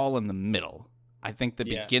 are all in the middle. I think the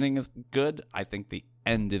beginning is good. I think the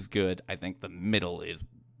end is good. I think the middle is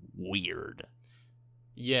weird.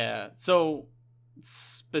 Yeah. So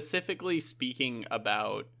specifically speaking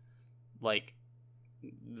about like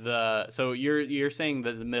so you're saying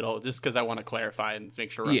that the middle, just because I want to clarify and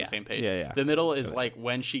make sure we're on the same page. Yeah. The middle is like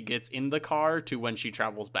when she gets in the car to when she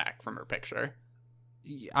travels back from her picture.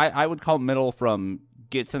 I would call middle from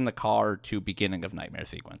gets in the car to beginning of nightmare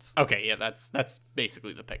sequence. Okay, yeah, that's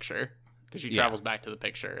basically the picture, because she travels back to the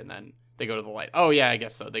picture and then they go to the light. Oh yeah, I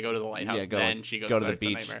guess so. They go to the lighthouse, then she goes to the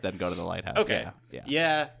beach, then go to the lighthouse. Okay,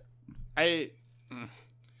 yeah.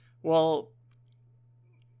 Well,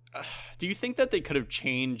 do you think that they could have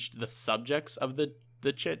changed the subjects of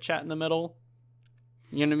the chit chat in the middle?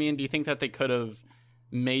 You know what I mean? Do you think that they could have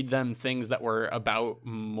made them things that were about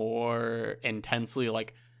more intensely,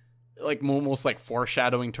 like almost like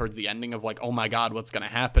foreshadowing towards the ending of like, oh my god, what's gonna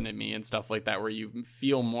happen to me and stuff like that, where you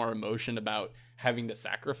feel more emotion about having to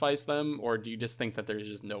sacrifice them? Or do you just think that there's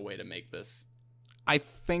just no way to make this? I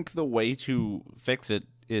think the way to fix it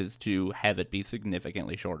is to have it be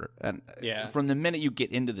significantly shorter. And from the minute you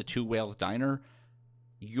get into the Two Whales diner,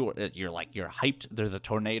 you're hyped. There's a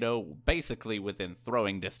tornado basically within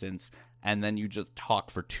throwing distance, and then you just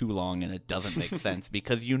talk for too long and it doesn't make sense,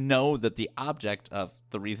 because you know that the object of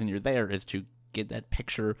the reason you're there is to get that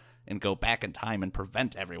picture and go back in time and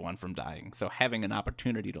prevent everyone from dying. So having an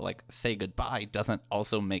opportunity to like say goodbye doesn't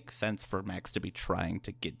also make sense for Max to be trying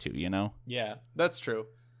to get to, Yeah, that's true.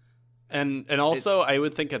 And also, I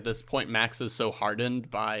would think at this point, Max is so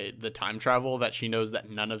hardened by the time travel that she knows that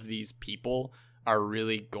none of these people are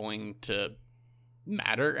really going to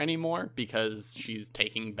matter anymore, because she's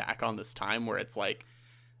taking back on this time where it's like,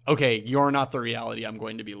 okay, you're not the reality I'm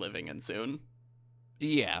going to be living in soon.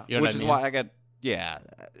 Yeah, you know which is why I got,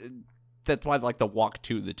 that's why like the walk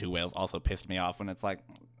to the Two Whales also pissed me off, when it's like,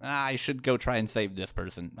 I should go try and save this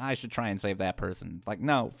person. I should try and save that person. It's like,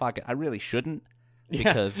 no, fuck it. I really shouldn't,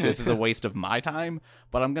 because this is a waste of my time,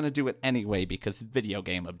 but I'm gonna do it anyway because video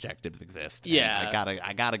game objectives exist. Yeah,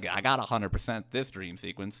 I gotta 100% this dream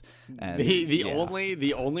sequence. And the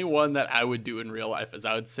only one that I would do in real life is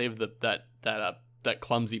I would save that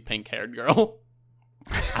clumsy pink haired girl.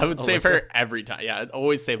 I would save her every time. Yeah, I'd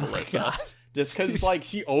always save Alyssa. Just because, like,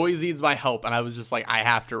 she always needs my help, and I was just like, I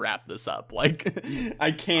have to wrap this up. Like,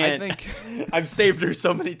 I can't. I've saved her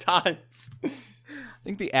so many times. I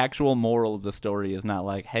think the actual moral of the story is not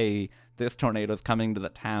like, hey, this tornado's coming to the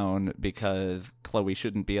town because Chloe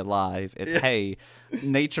shouldn't be alive. It's, hey,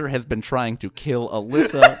 nature has been trying to kill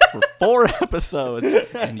Alyssa for 4 episodes,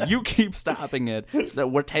 and you keep stopping it, so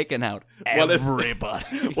we're taking out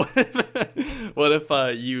everybody. What if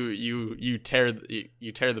you tear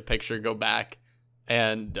the picture, go back,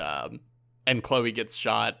 and Chloe gets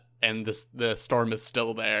shot, and the storm is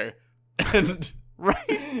still there, and right,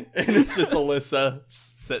 and it's just Alyssa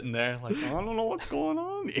sitting there like, I don't know what's going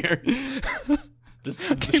on here. Just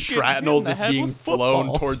the shrapnel just being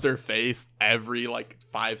flown towards her face every like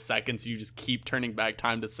 5 seconds. You just keep turning back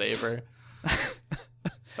time to save her.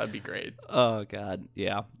 That'd be great. Oh god,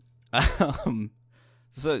 yeah.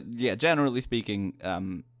 So yeah, generally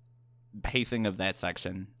speaking, pacing of that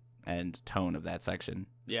section and tone of that section,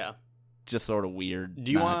 just sort of weird.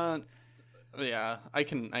 Do you want? Yeah, I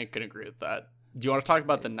can agree with that. Do you want to talk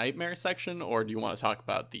about the nightmare section, or do you want to talk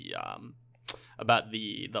about the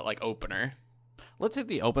like opener? let's hit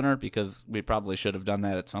the opener because we probably should have done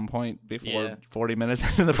that at some point before 40 minutes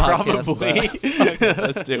into the Probably. podcast.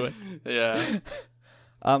 Let's do it. Yeah.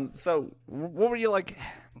 So what were you like?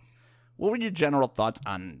 What were your general thoughts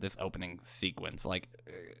on this opening sequence? Like,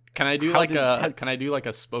 can I do can I do like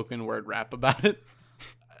a spoken word rap about it?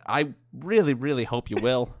 I really, really hope you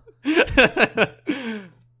will.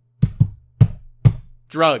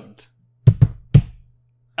 Drugged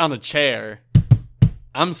on a chair.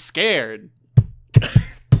 I'm scared.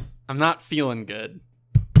 I'm not feeling good.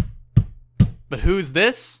 But who's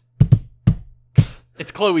this?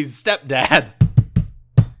 It's Chloe's stepdad.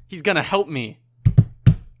 He's gonna help me.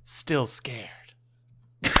 Still scared.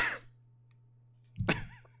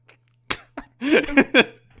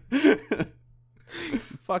 You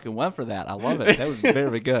fucking went for that. I love it. That was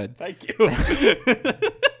very good. Thank you.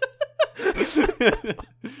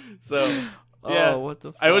 So, yeah. Oh, what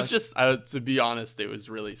the fuck? I was just, to be honest, it was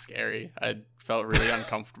really scary. I felt really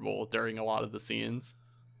uncomfortable during a lot of the scenes.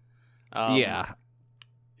 Yeah.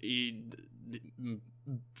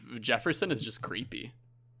 Jefferson is just creepy.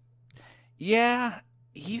 Yeah.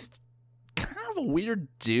 He's kind of a weird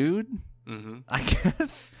dude, I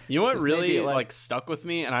guess. You know what really maybe, like stuck with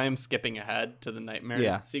me, and I am skipping ahead to the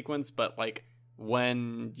nightmare sequence, but like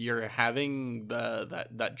when you're having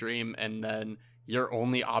that dream and then your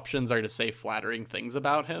only options are to say flattering things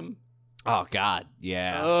about him. Oh God,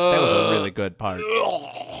 yeah, that was a really good part.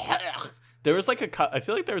 There was like I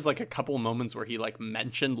feel like there was like a couple moments where he like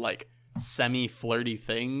mentioned like semi flirty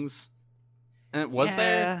things. And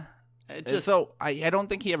there? So I don't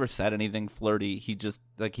think he ever said anything flirty. He just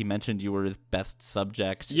like he mentioned you were his best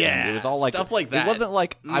subject. Yeah, it was all like stuff like that. It wasn't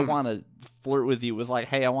like I want to flirt with you. It was like,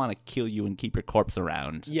 hey, I want to kill you and keep your corpse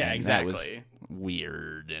around. Yeah, and exactly. That was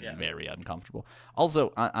weird and very uncomfortable.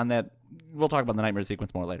 Also, on that, we'll talk about the nightmare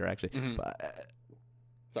sequence more later. Actually, but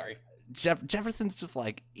sorry, Jefferson's just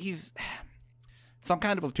like he's. So I'm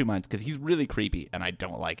kind of of two minds because he's really creepy and I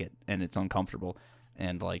don't like it and it's uncomfortable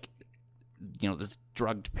and like. You know, there's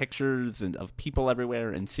drugged pictures and of people everywhere,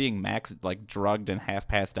 and seeing Max like drugged and half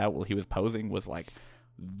passed out while he was posing was like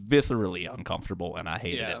viscerally uncomfortable, and I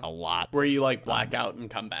hated it a lot. Where you like black out and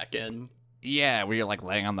come back in. Yeah, where you're like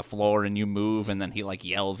laying on the floor and you move, and then he like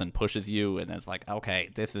yells and pushes you, and it's like, okay,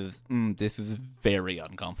 this is very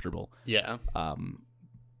uncomfortable. Yeah.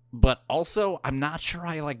 But also, I'm not sure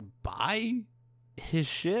I like buy his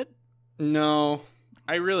shit. No,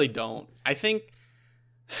 I really don't. I think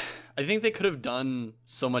they could have done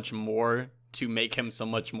so much more to make him so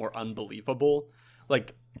much more unbelievable.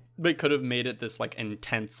 Like, they could have made it this, like,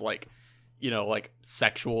 intense, like, you know, like,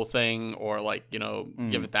 sexual thing, or, like, you know,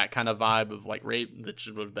 give it that kind of vibe of, like, rape that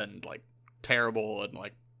should have been, like, terrible and,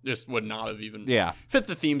 like, just would not have even fit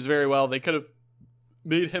the themes very well. They could have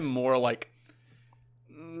made him more, like,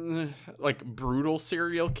 brutal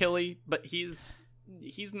serial killy, but he's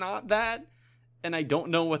not that. And I don't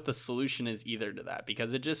know what the solution is either to that,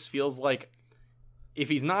 because it just feels like if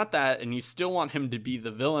he's not that and you still want him to be the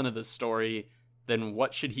villain of the story, then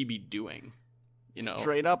what should he be doing? You know,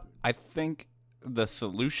 straight up, I think the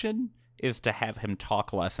solution is to have him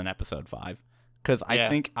talk less in episode 5, because I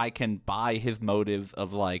think I can buy his motives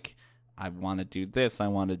of like, I want to do this. I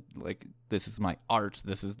want to like, this is my art.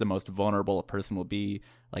 This is the most vulnerable a person will be.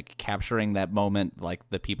 Like capturing that moment, like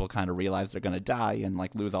the people kind of realize they're going to die and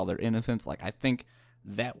like lose all their innocence. Like, I think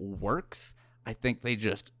that works. I think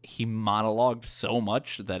he monologued so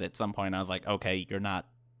much that at some point I was like, okay, you're not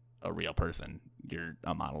a real person. You're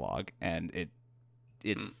a monologue. And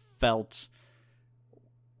it felt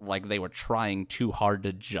like they were trying too hard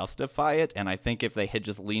to justify it. And I think if they had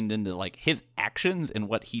just leaned into like his actions and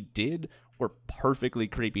what he did were perfectly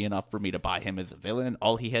creepy enough for me to buy him as a villain.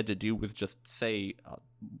 All he had to do was just say a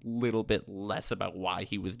little bit less about why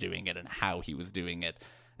he was doing it and how he was doing it,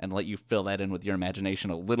 and let you fill that in with your imagination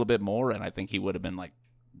a little bit more, and I think he would have been like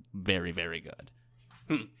very, very good.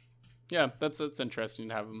 Yeah, that's interesting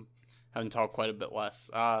to have him talk quite a bit less.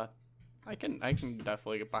 I can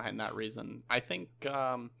definitely get behind that reason. I think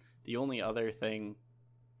the only other thing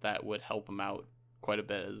that would help him out quite a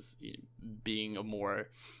bit is being a more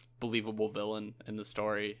believable villain in the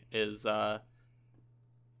story is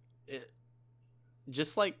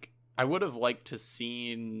just like I would have liked to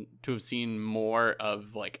have seen more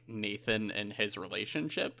of like Nathan and his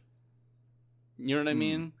relationship. You know what I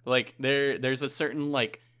mean? Like there's a certain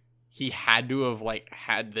like he had to have like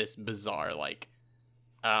had this bizarre like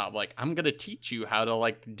I'm gonna teach you how to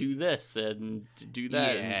like do this and to do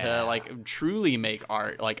that and to like truly make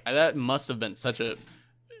art. Like that must have been such a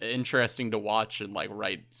interesting to watch and like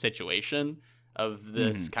write situation of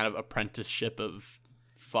this kind of apprenticeship of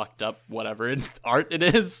fucked up whatever art it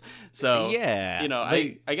is. So Yeah,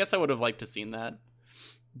 I guess I would have liked to seen that.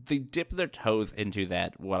 They dip their toes into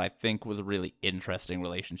that, what I think was a really interesting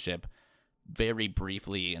relationship, very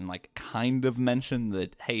briefly, and like kind of mentioned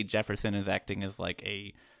that, hey, Jefferson is acting as like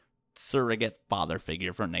a surrogate father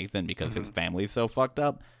figure for Nathan because his family's so fucked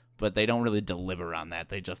up, but they don't really deliver on that.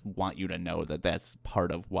 They just want you to know that that's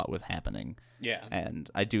part of what was happening. Yeah. And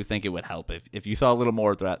I do think it would help if you saw a little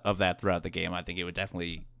more of that throughout the game. I think it would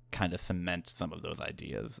definitely kind of cement some of those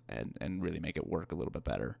ideas and really make it work a little bit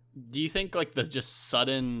better. Do you think like the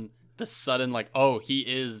sudden like, oh,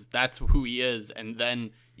 that's who he is, and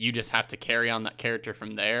then you just have to carry on that character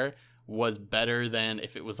from there was better than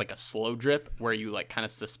if it was like a slow drip where you like kind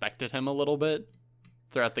of suspected him a little bit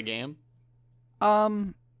throughout the game?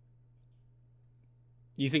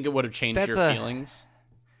 You think it would have changed your feelings?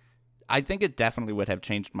 I think it definitely would have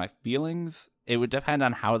changed my feelings. It would depend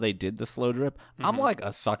on how they did the slow drip. I'm like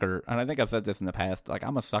a sucker, and I think I've said this in the past, like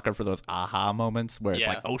I'm a sucker for those aha moments where it's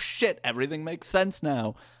like, oh shit, everything makes sense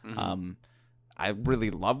now. I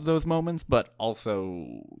really love those moments, but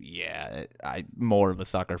also, I'm more of a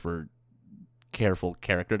sucker for careful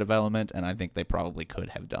character development, and I think they probably could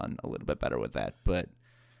have done a little bit better with that, but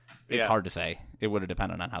it's hard to say. It would have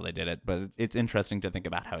depended on how they did it, but it's interesting to think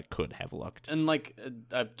about how it could have looked. And like,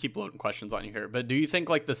 I keep loading questions on you here, but do you think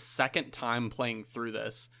like the second time playing through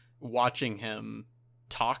this, watching him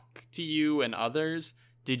talk to you and others,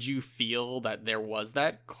 did you feel that there was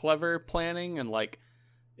that clever planning? And like,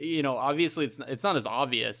 obviously it's not as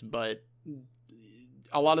obvious, but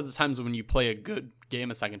a lot of the times when you play a good game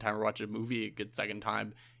a second time or watch a movie a good second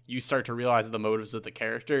time, you start to realize the motives of the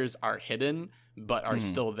characters are hidden, but are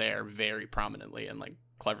still there very prominently and like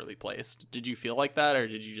cleverly placed. Did you feel like that, or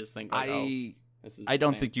did you just think like, I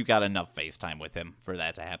don't think you got enough FaceTime with him for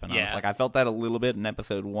that to happen. Yeah. Like I felt that a little bit in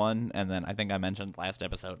episode 1, and then I think I mentioned last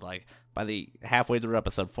episode, like by the halfway through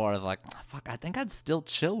episode 4, I was like, fuck, I think I'd still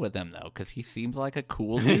chill with him though, because he seems like a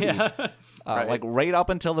cool dude. Right. Like right up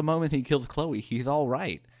until the moment he kills Chloe, he's all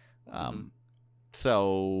right.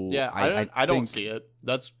 So yeah, I don't see it.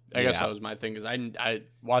 I guess that was my thing, is I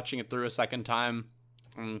watching it through a second time,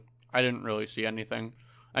 I didn't really see anything.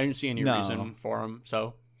 I didn't see any reason for him.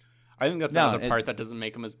 So I think that's another part that doesn't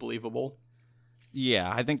make him as believable.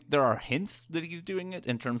 Yeah, I think there are hints that he's doing it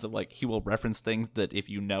in terms of like he will reference things that if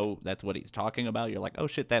you know that's what he's talking about, you're like, oh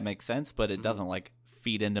shit, that makes sense. But it doesn't like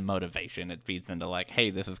feed into motivation. It feeds into like, hey,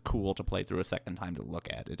 this is cool to play through a second time to look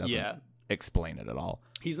at. It doesn't explain it at all.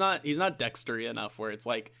 He's not Dextery enough where it's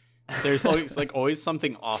like there's always like always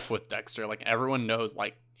something off with Dexter. Like everyone knows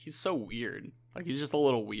like he's so weird. Like he's just a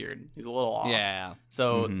little weird. He's a little off. Yeah.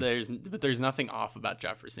 So there's nothing off about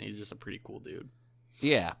Jefferson. He's just a pretty cool dude.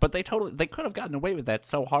 Yeah, but they could have gotten away with that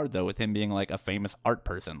so hard though, with him being like a famous art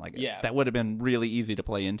person. Like that would have been really easy to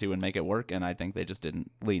play into and make it work, and I think they just didn't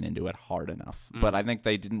lean into it hard enough. But I think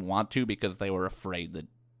they didn't want to because they were afraid that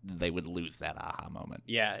they would lose that aha moment.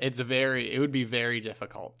 Yeah, it would be very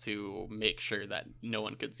difficult to make sure that no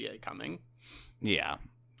one could see it coming. Yeah.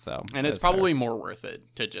 So, and it's probably more worth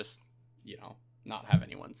it to just, not have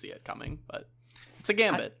anyone see it coming, but it's a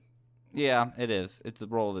gambit. Yeah, it is. It's a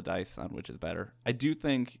roll of the dice on which is better. I do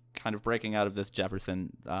think, kind of breaking out of this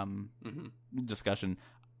Jefferson discussion,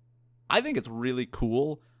 I think it's really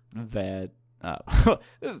cool that I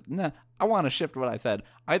want to shift what I said.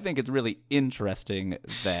 I think it's really interesting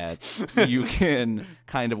that you can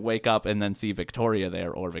kind of wake up and then see Victoria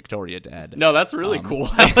there or Victoria dead. No, that's really cool.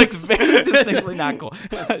 It's very distinctly not cool.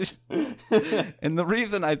 And the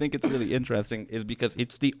reason I think it's really interesting is because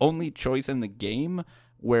it's the only choice in the game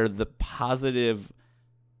where the positive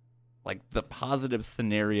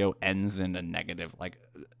scenario ends in a negative, like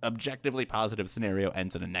objectively positive scenario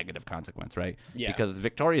ends in a negative consequence, right? Yeah. Because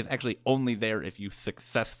Victoria is actually only there if you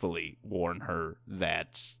successfully warn her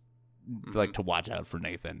that, like, to watch out for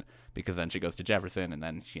Nathan, because then she goes to Jefferson and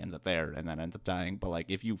then she ends up there and then ends up dying. But like,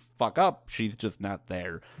 if you fuck up, she's just not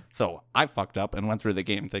there. So I fucked up and went through the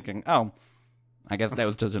game thinking, oh, I guess that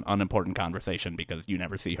was just an unimportant conversation because you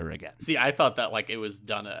never see her again. See, I thought that like it was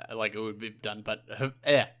done, like it would be done, but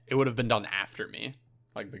it would have been done after me.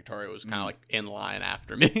 Like Victoria was kind of like in line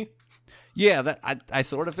after me. Yeah, that I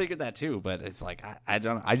sort of figured that too, but it's like I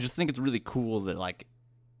don't know. I just think it's really cool that like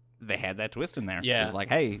they had that twist in there. Yeah, it's like,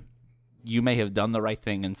 hey, you may have done the right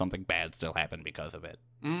thing and something bad still happened because of it.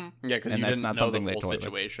 Yeah, because you didn't know the full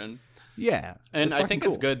situation. Yeah, and I think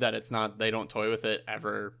it's good that they don't toy with it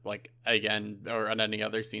ever, like again or on any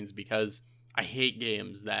other scenes, because I hate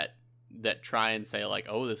games that try and say like,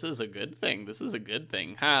 oh, this is a good thing, it's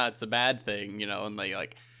a bad thing, and they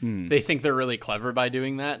like they think they're really clever by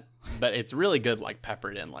doing that, but it's really good like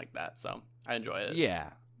peppered in like that, so I enjoy it. Yeah,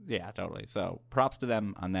 Yeah, totally. So props to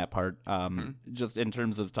them on that part. Just in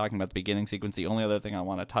terms of talking about the beginning sequence, the only other thing I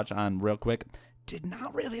want to touch on real quick, did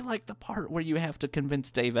not really like the part where you have to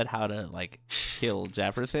convince David how to, like, kill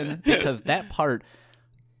Jefferson, because that part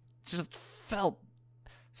just felt...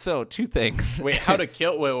 So, two things. Wait, how to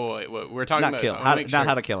kill... Wait. We're talking not about... kill. Not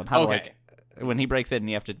how to kill him. How to, like, when he breaks in,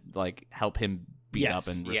 you have to, like, help him beat up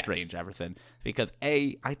and restrain Jefferson. Because,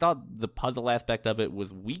 I thought the puzzle aspect of it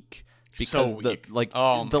was weak. Because so weak.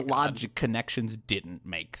 The logic connections didn't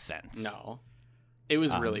make sense. No. It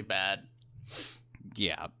was really bad.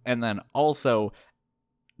 Yeah. And then also,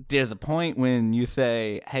 there's a point when you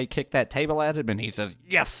say, hey, kick that table at him, and he says,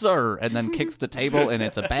 yes, sir, and then kicks the table, and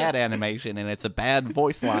it's a bad animation, and it's a bad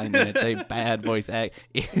voice line, and it's a bad voice act.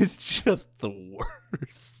 It's just the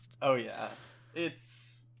worst. Oh, yeah.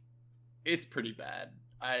 It's pretty bad.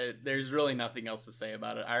 There's really nothing else to say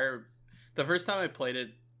about it. The first time I played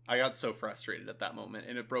it, I got so frustrated at that moment,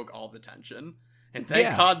 and it broke all the tension. And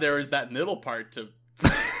thank God there was that middle part to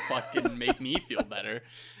fucking make me feel better.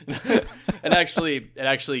 It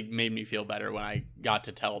actually made me feel better when I got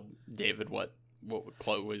to tell David what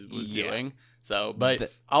Chloe was doing. So,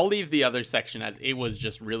 but I'll leave the other section as it was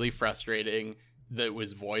just really frustrating. That it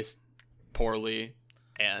was voiced poorly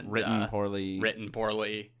and written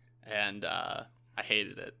poorly, and I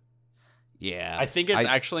hated it. Yeah, I think it's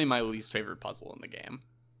actually my least favorite puzzle in the game.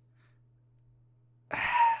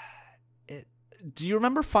 Do you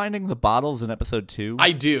remember finding the bottles in episode 2?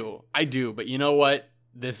 I do, but you know what?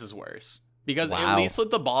 This is worse. Because at least with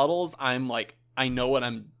the bottles, I'm like, I know what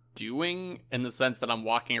I'm doing in the sense that I'm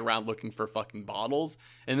walking around looking for fucking bottles.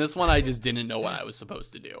 And this one, I just didn't know what I was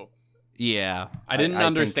supposed to do. Yeah. I didn't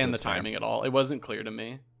understand the timing at all. It wasn't clear to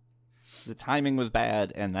me. The timing was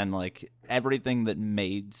bad, and then, like, everything that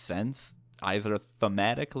made sense, either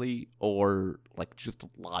thematically or, like, just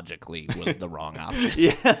logically, was the wrong option.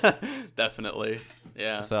 Yeah, definitely.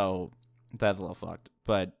 Yeah. So that's a little fucked.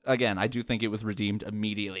 But again, I do think it was redeemed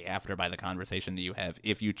immediately after by the conversation that you have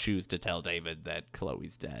if you choose to tell David that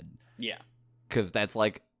Chloe's dead. Yeah. Because that's,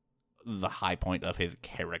 like, the high point of his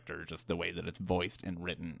character. Just the way that it's voiced and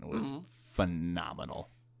written was phenomenal.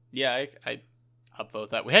 Yeah, I upvote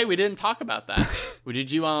that. Hey, we didn't talk about that.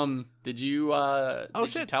 Did you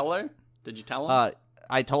tell her? Did you tell him?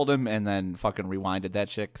 I told him and then fucking rewinded that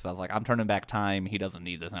shit because I was like, I'm turning back time. He doesn't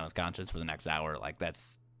need this on his conscience for the next hour. Like,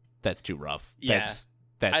 that's too rough. Yeah.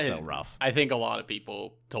 That's so rough. I think a lot of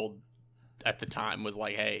people told at the time was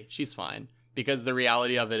like, hey, she's fine. Because the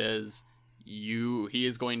reality of it is he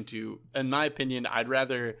is going to, in my opinion, I'd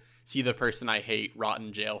rather see the person I hate rot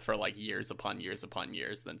in jail for like years upon years upon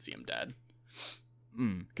years than see him dead.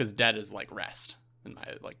 Because dead is like rest. In my,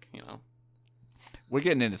 like, you know. We're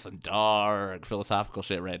getting into some dark philosophical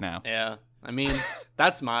shit right now. Yeah. I mean,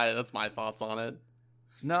 that's my thoughts on it.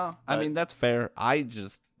 No, I mean, that's fair.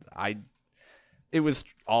 It was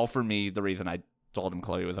all for me. The reason I told him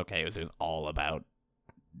Chloe was okay was it was all about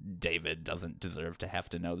David doesn't deserve to have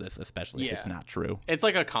to know this, especially if it's not true. It's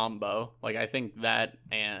like a combo. Like, I think that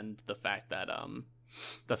and the fact that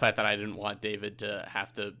I didn't want David to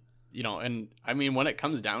have to, you know, and I mean, when it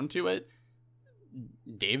comes down to it,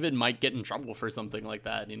 David might get in trouble for something like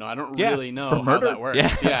that. You know, I don't really know how that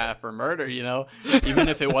works. Yeah, for murder, you know, even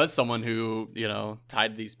if it was someone who, you know,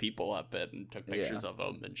 tied these people up and took pictures of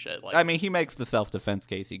them and shit. Like, I mean, he makes the self-defense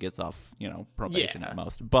case. He gets off, you know, probation at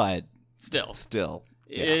most, but still.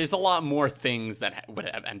 Yeah. There's a lot more things that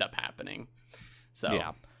would end up happening. So,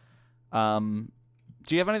 yeah. Do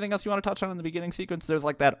you have anything else you want to touch on in the beginning sequence? There's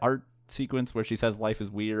like that art sequence where she says life is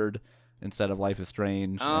weird instead of life is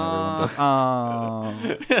strange. Actually,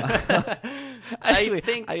 I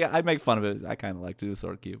think I make fun of it. I kind of like to do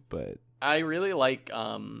sort of cute, but I really like.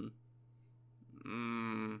 I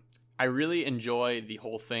really enjoy the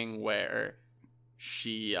whole thing where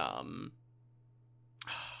she. I'm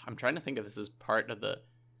trying to think of this as part of the.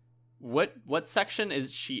 What section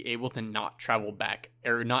is she able to not travel back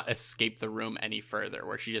or not escape the room any further,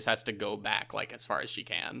 where she just has to go back like as far as she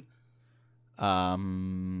can?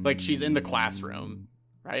 Like she's in the classroom,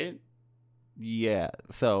 right? Yeah.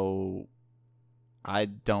 So I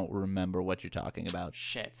don't remember what you're talking about.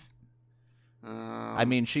 Shit. I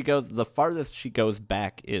mean, the farthest she goes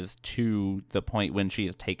back is to the point when she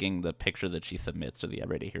is taking the picture that she submits to the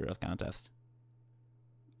Everyday Heroes contest.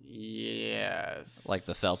 Yes. Like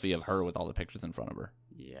the selfie of her with all the pictures in front of her.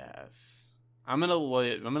 Yes. I'm gonna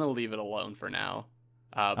leave it alone for now.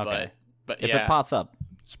 Okay. But if it pops up,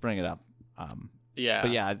 just bring it up. Yeah.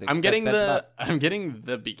 But yeah, I think I'm getting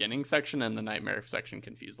the beginning section and the nightmare section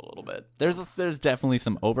confused a little bit. There's definitely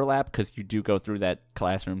some overlap because you do go through that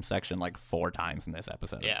classroom section like 4 times in this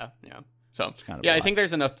episode. Yeah. So kind of yeah, a I lot. think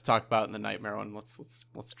there's enough to talk about in the nightmare one. Let's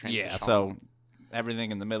transition. Yeah, so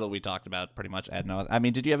everything in the middle we talked about pretty much ad nauseam. I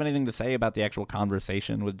mean, did you have anything to say about the actual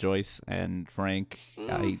conversation with Joyce and Frank?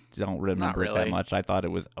 I don't remember it that really. much. I thought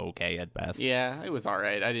it was okay at best. Yeah, it was all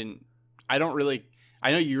right. I don't really.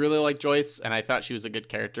 I know you really like Joyce, and I thought she was a good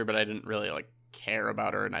character, but I didn't really like care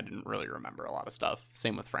about her, and I didn't really remember a lot of stuff.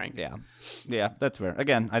 Same with Frank. Yeah, that's fair.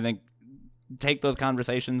 Again, I think take those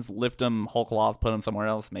conversations, lift them whole cloth, put them somewhere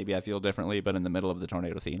else. Maybe I feel differently, but in the middle of the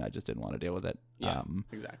tornado scene, I just didn't want to deal with it. Yeah,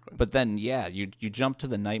 exactly. But then, yeah, you jump to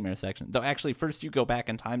the nightmare section. Though, actually, first you go back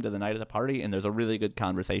in time to the night of the party, and there's a really good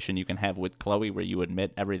conversation you can have with Chloe where you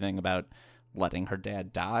admit everything about letting her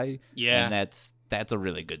dad die. Yeah. And that's a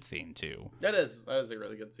really good scene, too. That is a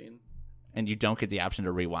really good scene. And you don't get the option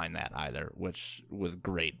to rewind that either, which was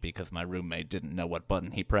great because my roommate didn't know what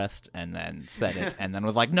button he pressed and then said it and then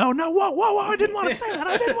was like, no, whoa, I didn't want to say that.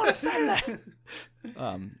 I didn't want to say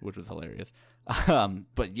that. Which was hilarious.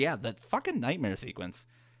 But yeah, that fucking nightmare sequence.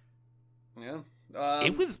 Yeah.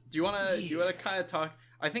 It was. Do you want to kind of talk?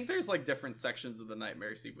 I think there's like different sections of the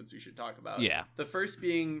nightmare sequence we should talk about. Yeah. The first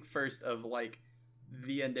being of like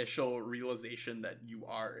the initial realization that you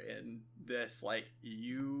are in this like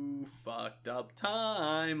you fucked up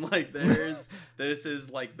time. Like this is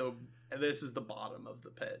the bottom of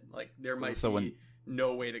the pit. Like there might be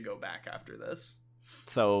no way to go back after this.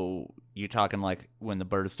 So you talking like when the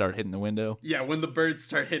birds start hitting the window? Yeah, when the birds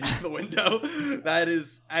start hitting the window. that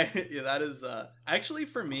is actually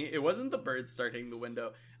for me, it wasn't the birds start hitting the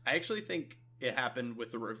window. I actually think it happened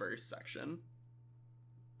with the reverse section.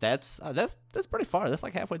 That's pretty far. That's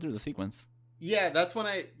like halfway through the sequence. Yeah, that's when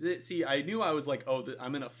I knew I was like, oh,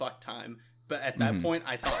 I'm in a fuck time. But at that point,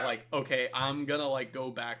 I thought like, okay, I'm gonna like go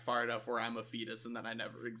back far enough where I'm a fetus and then I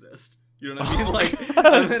never exist. You know what I mean? Like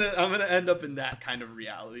I'm gonna end up in that kind of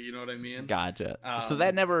reality. You know what I mean? Gotcha. So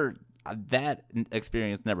that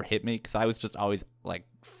experience never hit me because I was just always like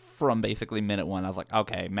from basically minute one. I was like,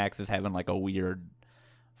 okay, Max is having like a weird,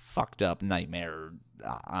 fucked up nightmare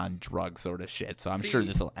on drug sort of shit. So I'm sure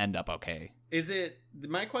this will end up okay.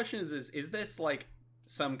 My question is this like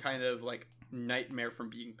some kind of like nightmare from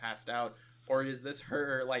being passed out, or is this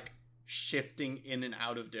her like shifting in and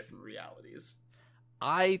out of different realities?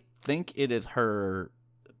 I think it is her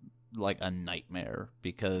like a nightmare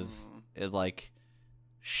because it's like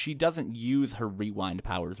she doesn't use her rewind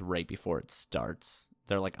powers right before it starts.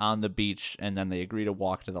 They're like on the beach and then they agree to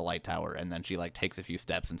walk to the light tower and then she like takes a few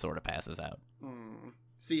steps and sort of passes out.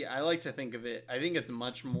 See, I like to think of it. I think it's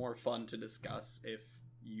much more fun to discuss if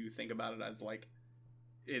you think about it as like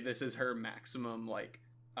this is her maximum like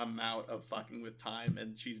amount of fucking with time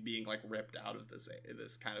and she's being like ripped out of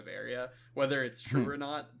this kind of area, whether it's true or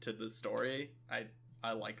not to the story.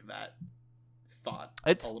 I like that thought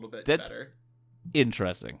a little bit better.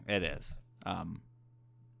 Interesting. It is.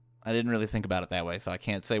 I didn't really think about it that way, so I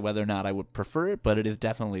can't say whether or not I would prefer it, but it is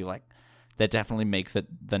definitely like that definitely makes it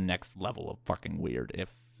the next level of fucking weird if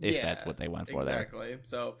that's what they went for there. Exactly.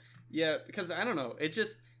 So yeah, because I don't know, it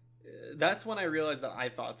just that's when I realized that I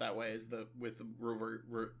thought that way is with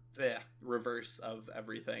the reverse of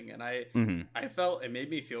everything, and I felt it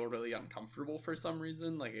made me feel really uncomfortable for some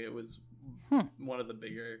reason. Like it was one of the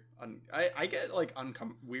bigger I get like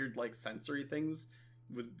weird like sensory things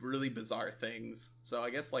with really bizarre things, so I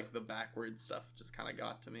guess like the backwards stuff just kind of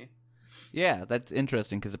got to me. Yeah, that's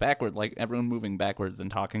interesting because the backward, like everyone moving backwards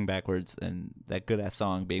and talking backwards, and that good ass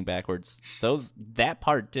song being backwards. That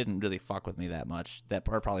part didn't really fuck with me that much. That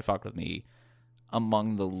part probably fucked with me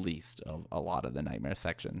among the least of a lot of the nightmare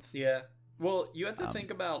sections. Yeah, well, you have to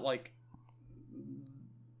think about like,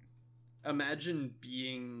 imagine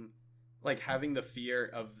being like having the fear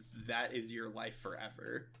of that is your life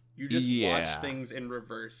forever. You just watch things in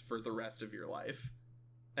reverse for the rest of your life,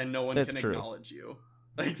 and no one can acknowledge you.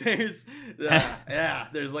 Like there's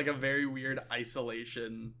there's like a very weird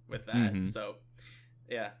isolation with that. So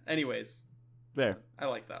yeah, anyways, fair. I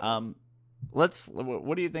like that one.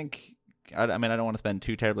 What do you think? I mean, I don't want to spend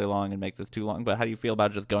too terribly long and make this too long, but how do you feel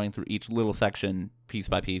about just going through each little section piece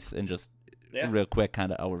by piece and just real quick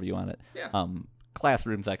kind of overview on it?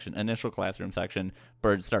 Classroom section, initial classroom section,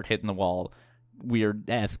 birds start hitting the wall, weird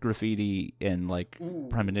ass graffiti and like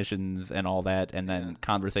premonitions and all that, and then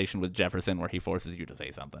conversation with Jefferson where he forces you to say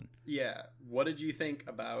something. Yeah. What did you think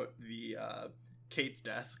about the Kate's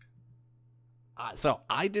desk? So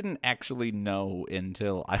I didn't actually know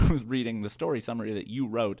until I was reading the story summary that you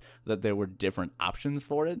wrote that there were different options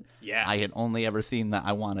for it. Yeah. I had only ever seen the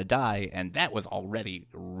I Want to Die, and that was already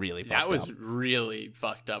really fucked up. That was really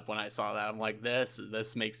fucked up when I saw that. I'm like,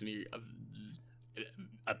 this makes me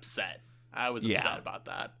upset. I was upset about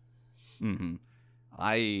that.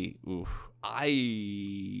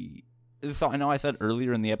 So I know I said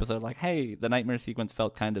earlier in the episode, like, hey, the nightmare sequence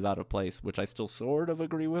felt kind of out of place, which I still sort of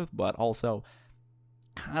agree with, but also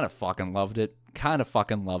kind of fucking loved it. Kind of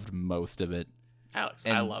fucking loved most of it. Alex,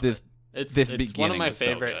 And I love this- it. It's this one of beginning my was so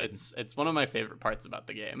favorite. good. It's one of my favorite parts about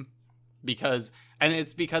the game because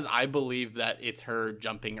I believe that it's her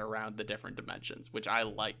jumping around the different dimensions, which I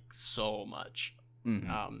like so much.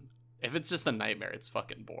 Mhm. If it's just a nightmare, it's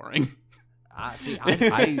fucking boring.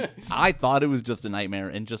 I thought it was just a nightmare,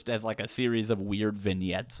 and just as like a series of weird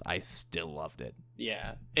vignettes, I still loved it.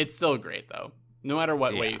 Yeah, it's still great though. No matter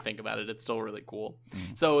what way Yeah. you think about it, it's still really cool.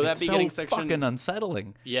 So that It's beginning so section, fucking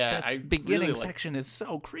unsettling. yeah, That I beginning really like. section is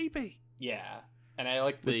so creepy. Yeah, and I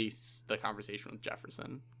like the conversation with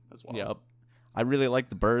Jefferson as well. Yep. I really like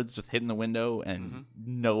the birds just hitting the window, and Mhm.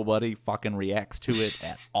 nobody fucking reacts to it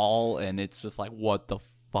at all, and it's just like, what the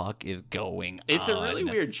fuck is going It's on? a really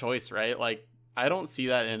weird choice, right? Like I don't see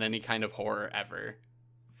that in any kind of horror ever,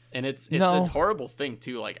 and it's No. a horrible thing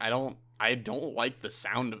too. Like I don't like the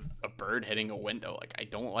sound of a bird hitting a window. Like I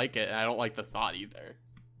don't like it, and I don't like the thought either.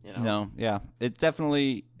 You know? No, yeah. It's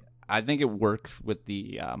definitely, I think it works with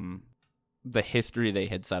the history they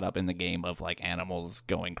had set up in the game of like animals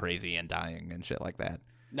going crazy and dying and shit like that.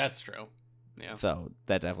 That's true. Yeah. So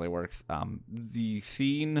that definitely works. The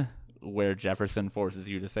scene where Jefferson forces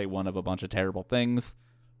you to say one of a bunch of terrible things,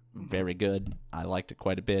 very good. I liked it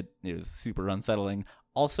quite a bit. It was super unsettling.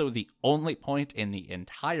 Also, the only point in the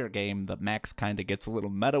entire game that Max kind of gets a little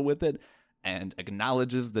meta with it and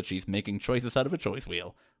acknowledges that she's making choices out of a choice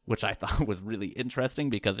wheel, which I thought was really interesting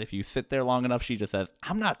because if you sit there long enough, she just says,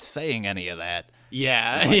 I'm not saying any of that.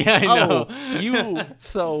 Yeah. Like, Yeah. I know. You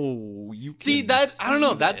See can that I don't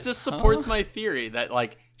know. see That this, just huh? supports my theory that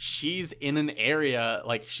like she's in an area,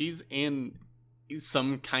 like she's in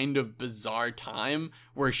some kind of bizarre time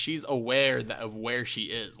where she's aware of where she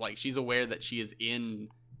is. Like she's aware that she is in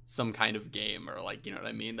some kind of game, or like, you know what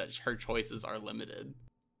I mean, that her choices are limited.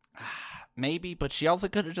 Maybe, but she also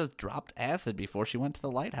could have just dropped acid before she went to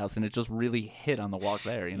the lighthouse, and it just really hit on the walk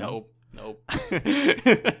there, you know? Nope.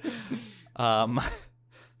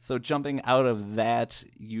 So jumping out of that,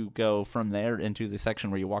 you go from there into the section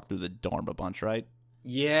where you walk through the dorm a bunch, right?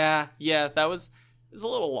 Yeah, it was a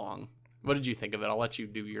little long. What did you think of it? I'll let you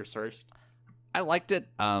do yours first. I liked it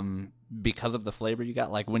because of the flavor you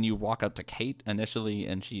got. Like when you walk up to Kate initially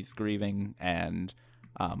and she's grieving, and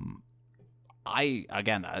I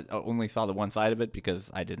only saw the one side of it because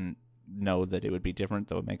I didn't know that it would be different,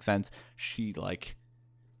 though it makes sense. She like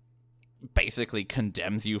basically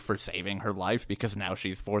condemns you for saving her life because now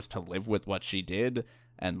she's forced to live with what she did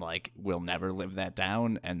and like will never live that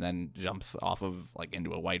down, and then jumps off of like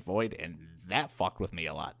into a white void, and that fucked with me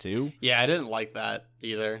a lot too. Yeah, I didn't like that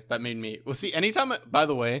either. That made me... Well, see, by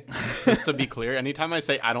the way, just to be clear, anytime I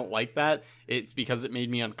say I don't like that, it's because it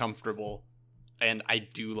made me uncomfortable. And I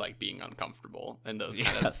do like being uncomfortable in those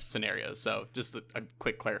kind of scenarios. So just a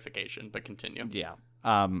quick clarification, but continue. Yeah.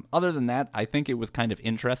 Other than that, I think it was kind of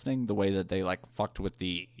interesting the way that they like fucked with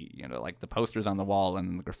the, like the posters on the wall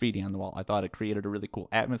and the graffiti on the wall. I thought it created a really cool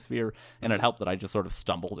atmosphere, and it helped that I just sort of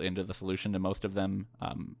stumbled into the solution to most of them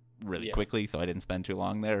really quickly, so I didn't spend too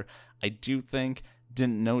long there. I do think,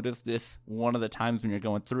 didn't notice this, one of the times when you're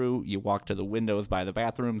going through, you walk to the windows by the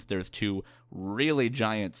bathrooms, there's two really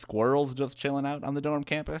giant squirrels just chilling out on the dorm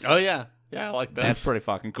campus. Oh, yeah. Yeah, I like those. That's pretty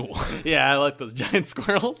fucking cool. Yeah, I like those giant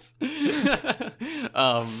squirrels. Yeah,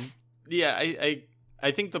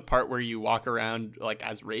 I think the part where you walk around like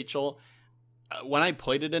as Rachel, when I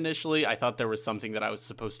played it initially, I thought there was something that I was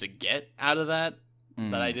supposed to get out of that,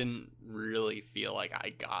 but I didn't really feel like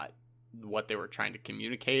I got what they were trying to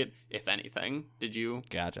communicate, if anything. Did you?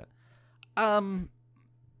 Gotcha.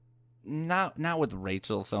 Not with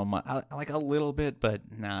Rachel so much. Like a little bit, but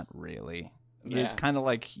not really. There's Yeah. kind of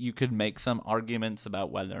like you could make some arguments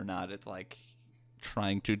about whether or not it's like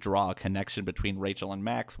trying to draw a connection between Rachel and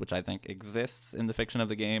Max, which I think exists in the fiction of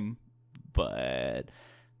the game, but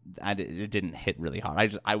it didn't hit really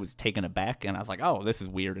hard. I was taken aback, and I was like, oh, this is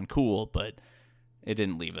weird and cool, but it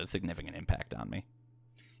didn't leave a significant impact on me.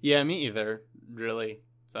 Yeah, me either, really.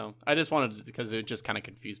 So I just wanted to, because it just kind of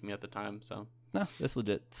confused me at the time. So No, that's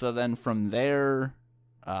legit. So then from there,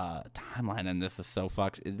 timeline, and this is so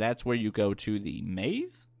fucked. That's where you go to the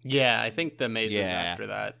maze? yeah, I think the maze is Yeah. after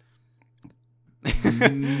that.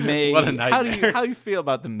 Maze. What a nightmare. How do you feel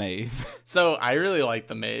about the maze? So I really like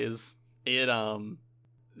the maze. It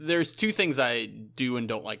there's two things I do and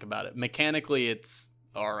don't like about it. Mechanically, it's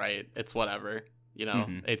all right. It's whatever. You know,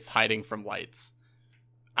 Mhm. it's hiding from lights.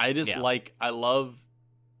 I just Yeah. I love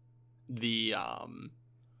the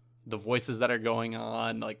the voices that are going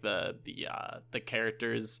on, like the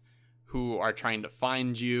characters who are trying to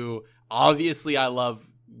find you. Obviously, I love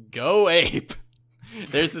Go Ape.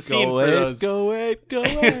 There's a scene for those. Go Ape, go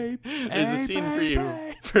Ape. There's a scene for you,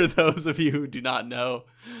 for those of you who do not know,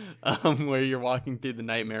 where you're walking through the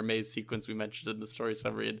Nightmare Maze sequence we mentioned in the story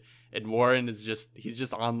summary, and Warren is he's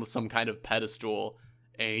just on some kind of pedestal,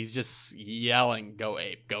 and he's just yelling, "Go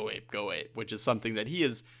Ape, go Ape, go Ape," which is something that he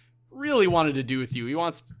has really wanted to do with you. He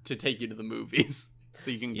wants to take you to the movies so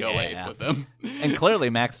you can go ape with him. And clearly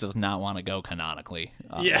Max does not want to go canonically.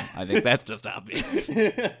 Yeah. I think that's just obvious.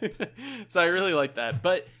 So I really like that.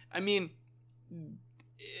 But, I mean,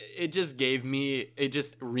 it just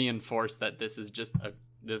reinforced that this is just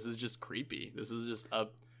creepy. This is just a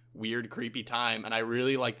weird, creepy time. And I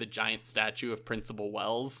really like the giant statue of Principal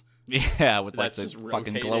Wells. Yeah, with like That's the just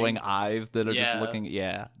fucking rotating. glowing eyes that are Yeah. just looking.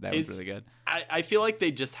 Yeah, that was really good. I feel like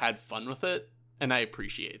they just had fun with it, and I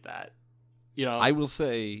appreciate that. You know, I will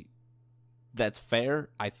say that's fair.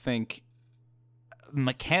 I think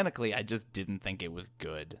mechanically, I just didn't think it was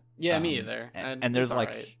good. yeah, me either. And there's it's like,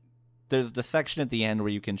 alright. there's the section at the end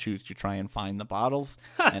where you can choose to try and find the bottles,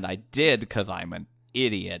 and I did because I'm an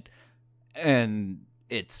idiot, and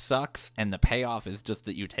it sucks. And the payoff is just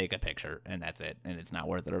that you take a picture, and that's it, and it's not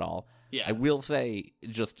worth it at all. Yeah, I will say,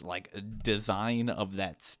 just like design of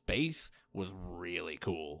that space was really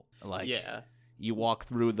cool. Like, yeah. you walk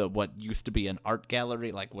through what used to be an art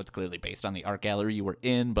gallery, like what's clearly based on the art gallery you were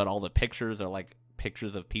in, but all the pictures are like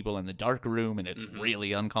pictures of people in the dark room, and it's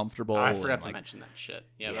really uncomfortable. I forgot and, to like, mention that shit.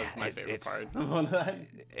 Yeah, yeah, that's my favorite it's- part.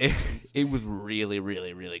 it was really,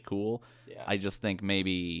 really, really cool. Yeah. I just think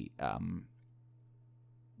maybe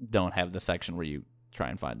don't have the section where you try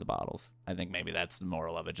and find the bottles. I think maybe that's the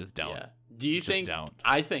moral of it. Just don't. Yeah. Do you Just think? don't.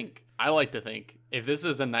 I like to think if this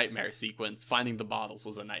is a nightmare sequence, finding the bottles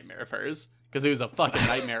was a nightmare of hers because it was a fucking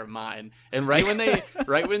nightmare of mine. And right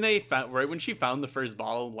when she found the first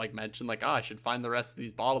bottle, like mentioned, like, oh, I should find the rest of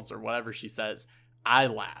these bottles or whatever she says. I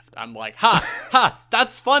laughed. I'm like, ha,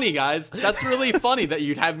 that's funny, guys. That's really funny that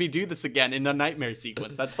you'd have me do this again in a nightmare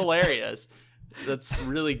sequence. That's hilarious. That's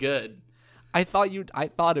really good. I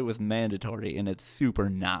thought it was mandatory, and it's super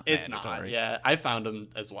not It's mandatory. not. Yeah, I found them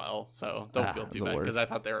as well, so don't feel it's too the bad because worst. I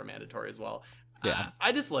thought they were mandatory as well. Yeah.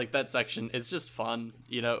 I just like that section. It's just fun.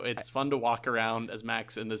 You know, it's fun to walk around as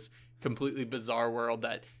Max in this completely bizarre world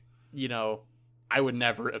that, you know, I would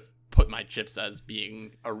never have put my chips as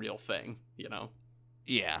being a real thing, you know?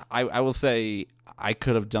 Yeah, I will say I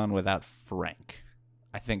could have done without Frank.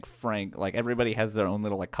 I think Frank, like, everybody has their own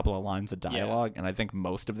little, like, couple of lines of dialogue, and I think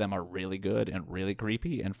most of them are really good and really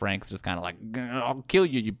creepy, and Frank's just kind of like, I'll kill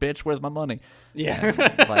you, you bitch, where's my money? Yeah. And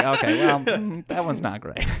it's like, okay, well, that one's not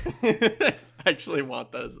great. I actually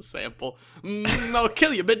want that as a sample. I'll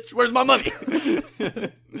kill you, bitch. Where's my money?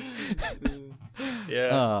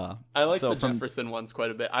 Yeah. I like so the Jefferson ones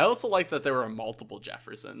quite a bit. I also like that there were multiple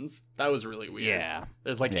Jeffersons. That was really weird. Yeah.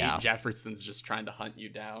 There's like Yeah. 8 Jeffersons just trying to hunt you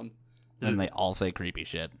down. And they all say creepy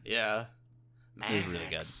shit. Yeah. It was really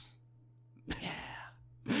good.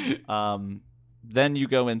 Yeah. Then you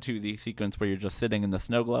go into the sequence where you're just sitting in the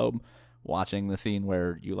snow globe, watching the scene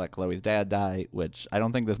where you let Chloe's dad die, which I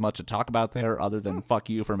don't think there's much to talk about there other than fuck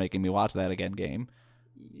you for making me watch that again game.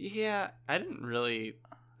 Yeah, I didn't really...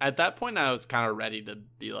 At that point, I was kind of ready to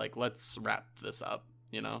be like, let's wrap this up,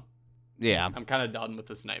 you know? Yeah. I'm kind of done with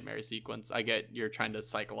this nightmare sequence. I get you're trying to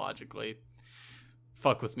psychologically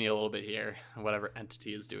fuck with me a little bit here, whatever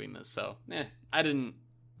entity is doing this. So, I didn't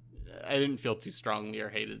feel too strongly or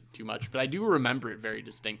hate it too much, but I do remember it very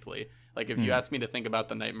distinctly. Like, if you ask me to think about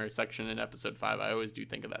the nightmare section in episode 5, I always do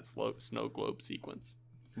think of that snow globe sequence.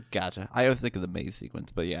 Gotcha. I always think of the maze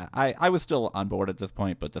sequence, but yeah, I was still on board at this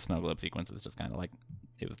point, but the snow globe sequence was just kind of like,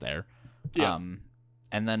 it was there. Yeah.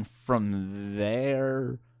 And then from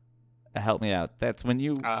there, help me out. That's when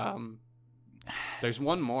you... There's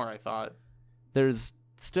one more, I thought. There's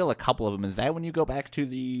still a couple of them. Is that when you go back to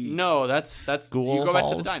the... No, that's school you go back to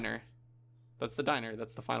the halls? diner. That's the diner.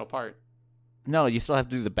 That's the final part. No, you still have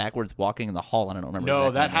to do the backwards walking in the hall, and I don't remember. No,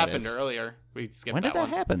 exactly that when happened is. earlier. We skipped When did that one.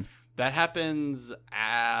 happen? That happens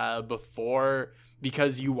before,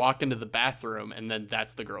 because you walk into the bathroom and then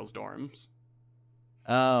that's the girls' dorms.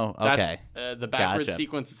 Oh, okay. That's, the backward Gotcha.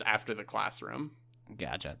 sequence is after the classroom.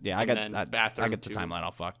 Gotcha. Yeah, And then I bathroom get the too. timeline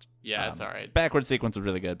all fucked. Yeah, it's all right. Backward sequence was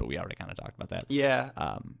really good, but we already kind of talked about that. Yeah.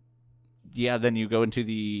 Yeah, then you go into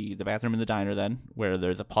the bathroom in the diner then, where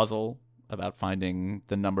there's a puzzle about finding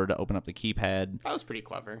the number to open up the keypad. That was pretty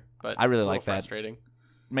clever, but I really a little like that. frustrating.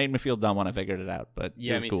 Made me feel dumb when I figured it out, but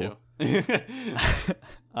Yeah, it me was cool.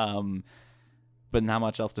 too. But not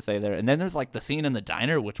much else to say there. And then there's like the scene in the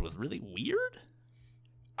diner, which was really weird.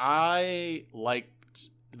 I liked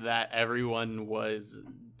that everyone was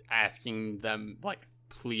asking them, like,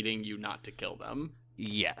 pleading you not to kill them.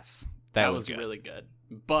 Yes. That was good. really good.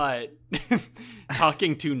 But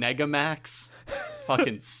talking to Negamax,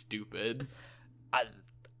 fucking stupid.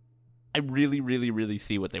 I really, really, really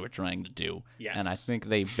see what they were trying to do. Yes. And I think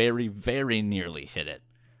they very, very nearly hit it.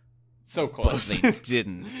 So close. But they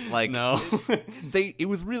didn't. Like, no. It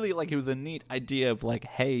was really like, it was a neat idea of like,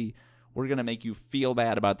 hey, we're going to make you feel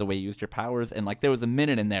bad about the way you used your powers. And like, there was a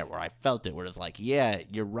minute in there where I felt it, where it's like, yeah,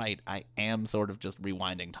 you're right. I am sort of just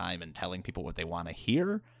rewinding time and telling people what they want to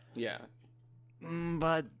hear. Yeah.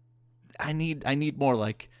 But I need more,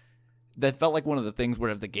 like, that felt like one of the things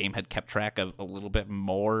where if the game had kept track of a little bit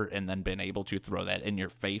more and then been able to throw that in your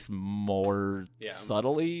face more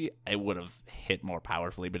subtly, it would have hit more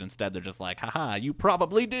powerfully. But instead, they're just like, haha, you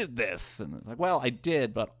probably did this. And it's like, well, I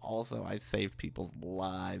did, but also I saved people's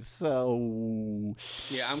lives. So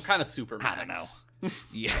yeah, I'm kind of Supermax. I don't know.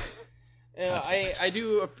 Yeah.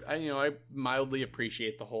 I mildly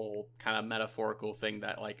appreciate the whole kind of metaphorical thing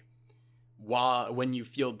that, like, when you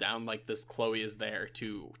feel down like this, Chloe is there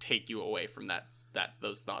to take you away from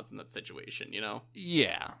those thoughts in that situation, you know?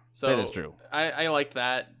 Yeah, so that is true. I liked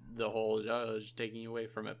that, the whole just taking you away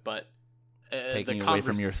from it, but taking you away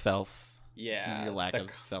from yourself. Yeah, your lack of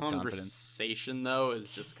self-confidence. Conversation though is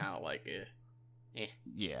just kind of like,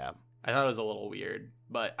 Yeah, I thought it was a little weird,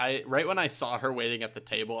 but right when I saw her waiting at the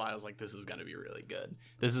table, I was like, this is gonna be really good.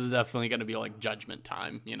 This is definitely gonna be like judgment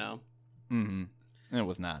time, you know? Mm-hmm. It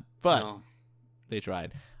was not, but. No. They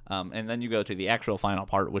tried. And then you go to the actual final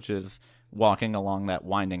part, which is walking along that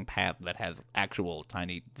winding path that has actual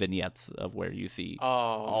tiny vignettes of where you see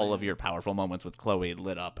all of your powerful moments with Chloe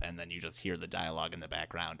lit up, and then you just hear the dialogue in the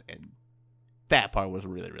background. And that part was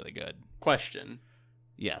really, really good. Question.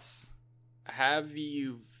 Yes. Have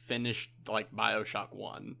you finished, like, BioShock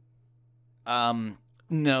 1?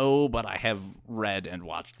 No, but I have read and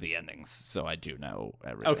watched the endings, so I do know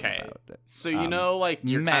everything about it. So you know, like,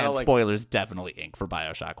 you're mad like, spoilers definitely ink for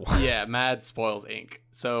BioShock 1. Yeah, mad spoils ink.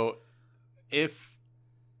 So if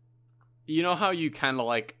you know how you kind of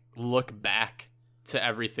like look back to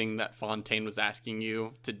everything that Fontaine was asking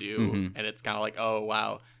you to do, and it's kind of like, oh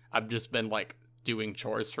wow, I've just been like doing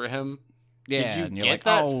chores for him. Yeah, Did you and you're get like,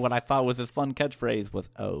 that? oh, what I thought was his fun catchphrase was,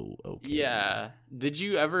 oh, okay. Yeah. Did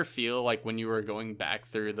you ever feel like when you were going back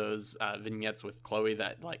through those vignettes with Chloe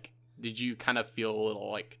that, like, did you kind of feel a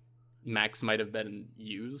little like Max might have been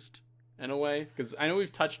used in a way? Because I know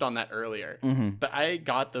we've touched on that earlier, but I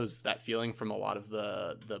got that feeling from a lot of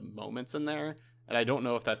the moments in there, and I don't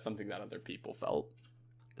know if that's something that other people felt.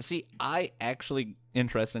 See, I actually,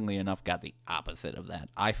 interestingly enough, got the opposite of that.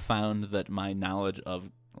 I found that my knowledge of,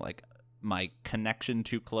 like, my connection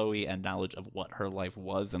to Chloe and knowledge of what her life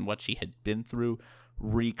was and what she had been through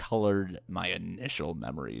recolored my initial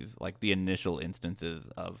memories, like the initial instances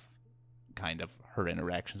of kind of her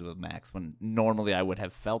interactions with Max, when normally I would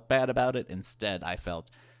have felt bad about it. Instead, I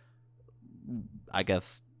felt, I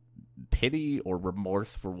guess, pity or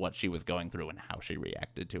remorse for what she was going through and how she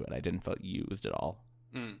reacted to it. I didn't feel used at all.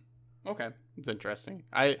 Okay, it's interesting.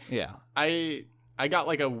 I got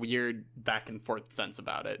like a weird back and forth sense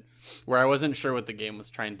about it, where I wasn't sure what the game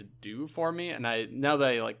was trying to do for me, and now that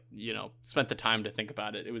I, like, you know, spent the time to think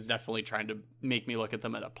about it, it was definitely trying to make me look at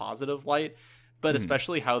them in a positive light. But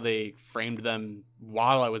especially how they framed them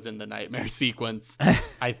while I was in the nightmare sequence,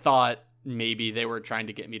 I thought maybe they were trying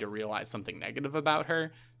to get me to realize something negative about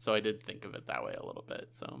her. So I did think of it that way a little bit.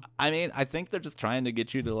 So I mean, I think they're just trying to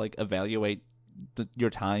get you to, like, evaluate your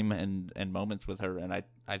time and moments with her, and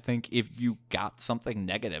I think if you got something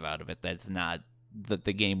negative out of it, that's not that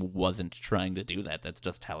the game wasn't trying to do that. That's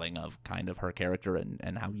just telling of kind of her character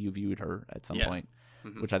and how you viewed her at some point,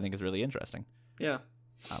 which I think is really interesting. Yeah.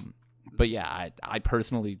 But yeah, I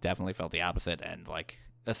personally definitely felt the opposite, and, like,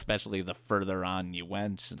 especially the further on you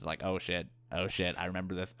went, it's like, oh shit, I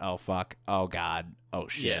remember this, oh fuck, oh god, oh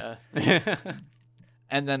shit. Yeah.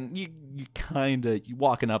 And then you kind of,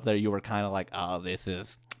 walking up there, you were kind of like, oh, this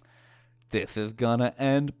is gonna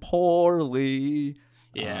end poorly.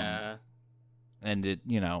 Yeah. And it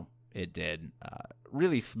did.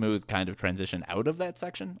 Really smooth kind of transition out of that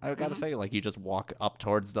section, I gotta say. Like, you just walk up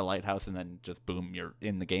towards the lighthouse and then just boom, you're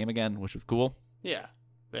in the game again, which was cool. Yeah.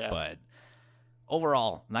 But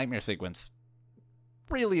overall, Nightmare Sequence,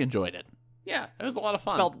 really enjoyed it. Yeah, it was a lot of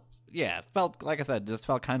fun. Felt like I said, just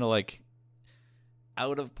felt kind of like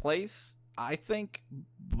out of place, I think,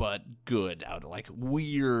 but good. Out of, like,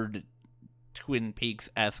 weird Twin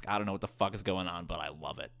Peaks-esque, I don't know what the fuck is going on, but I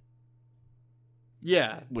love it.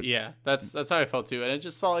 Yeah, that's how I felt too, and it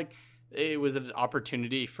just felt like it was an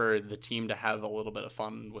opportunity for the team to have a little bit of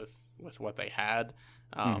fun with what they had.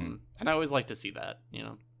 And I always like to see that,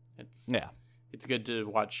 it's good to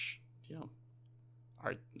watch,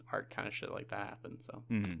 art kind of shit like that happen. So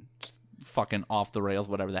fucking off the rails,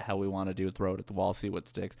 whatever the hell we want to do, throw it at the wall, see what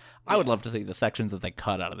sticks. I would love to see the sections that they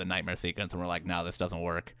cut out of the nightmare sequence and we're like, no, this doesn't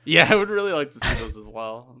work. Yeah, I would really like to see those as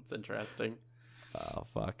well. It's interesting. Oh,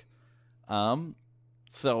 fuck.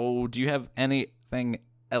 So do you have anything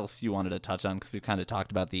else you wanted to touch on? Because we kind of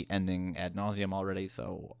talked about the ending ad nauseum already,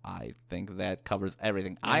 so I think that covers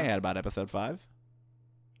everything I had about episode 5.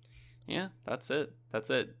 Yeah, that's it. We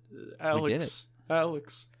did it.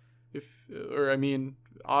 Alex,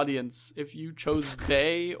 audience, if you chose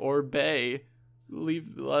Bay or Bay,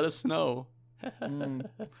 let us know.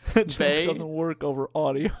 Bay doesn't work over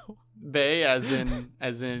audio. Bay as in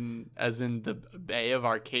the Bay of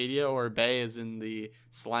Arcadia, or Bay as in the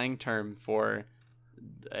slang term for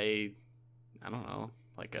I don't know,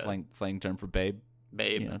 like a slang term for babe.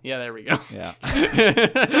 Babe. Yeah, there we go. Yeah.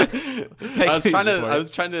 I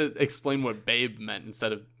was trying to explain what babe meant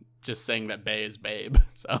instead of just saying that Bay is babe.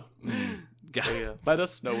 So yeah, let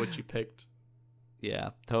us know what you picked. Yeah,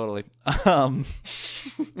 totally. I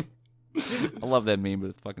love that meme, but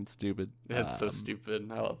it's fucking stupid. It's so stupid.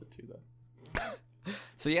 I love it too, though.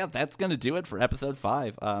 So yeah, that's going to do it for episode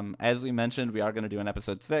 5. As we mentioned, we are going to do an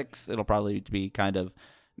episode 6. It'll probably be kind of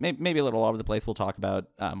maybe a little all over the place. We'll talk about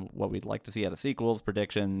what we'd like to see out of sequels,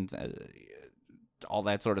 predictions, all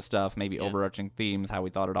that sort of stuff, maybe overarching themes, how we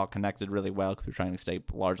thought it all connected really well, because we're trying to stay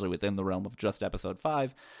largely within the realm of just episode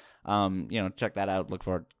 5. Check that out. Look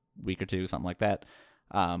for a week or two, something like that.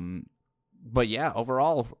 But yeah,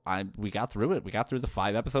 overall, we got through it. We got through the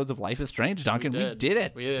 5 episodes of Life is Strange, Duncan. We did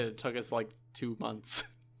it. It took us like 2 months.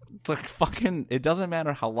 It's like fucking, it doesn't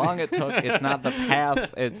matter how long it took. It's not the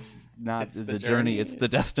path. It's not the journey. It's the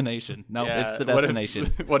destination. No, it's the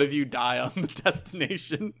destination. What if you die on the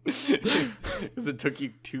destination? Because it took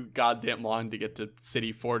you too goddamn long to get to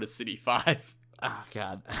City 4 to City 5. Oh,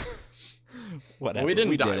 God. Whatever. Well, we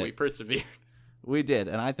didn't die. We persevered. We did,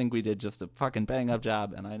 and I think we did just a fucking bang-up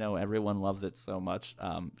job, and I know everyone loves it so much.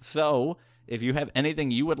 So, if you have anything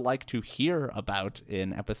you would like to hear about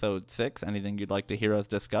in episode 6, anything you'd like to hear us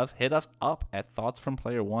discuss, hit us up at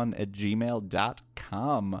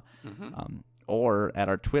thoughtsfromplayer1@gmail.com. Or at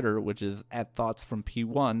our Twitter, which is at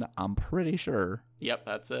thoughtsfromp1, I'm pretty sure. Yep,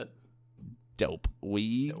 that's it. Dope.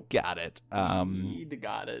 We got it. We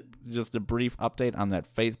got it. Just a brief update on that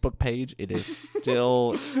Facebook page. It is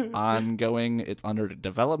still ongoing. It's under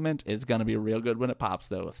development. It's going to be real good when it pops,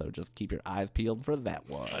 though, so just keep your eyes peeled for that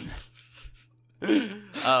one.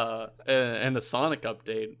 And a Sonic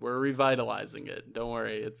update. We're revitalizing it. Don't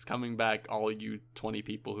worry. It's coming back, all you 20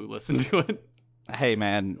 people who listen to it. Hey,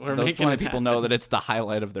 man, those 20 people know that it's the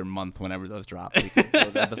highlight of their month whenever those drop. Because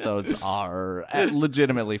those episodes are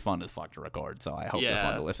legitimately fun as fuck to record, so I hope they're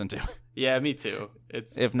fun to listen to. Yeah, me too.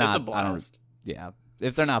 If not, it's a blast.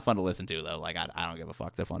 If they're not fun to listen to, though, like I don't give a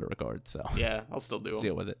fuck. They're fun to record, so yeah, I'll still do them.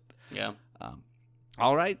 Deal with it. Yeah.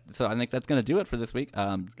 All right, so I think that's gonna do it for this week.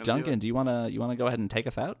 Duncan, do you wanna go ahead and take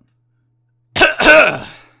us out?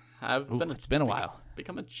 It's been a while.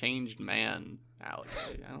 Become a changed man, Alex.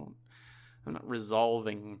 I'm not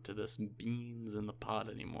resolving to this beans in the pot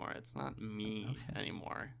anymore. It's not me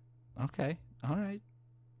anymore. Okay. All right.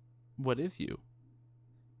 What is you?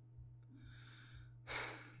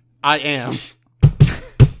 I am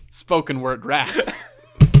spoken word raps.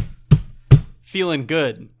 Feeling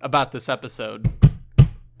good about this episode.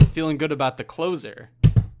 Feeling good about the closer.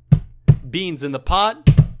 Beans in the pot.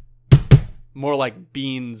 More like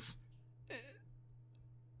beans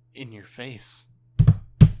in your face.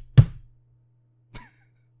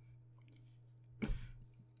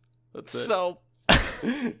 That's it. So,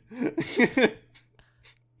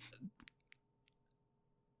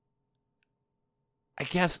 I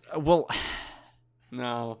guess,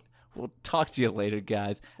 no. We'll talk to you later,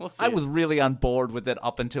 guys. We'll see. I was really on board with it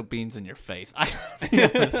up until beans in your face. I gotta be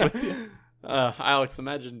honest with you. Alex,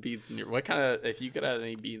 imagine beans in your... What kind of... If you could add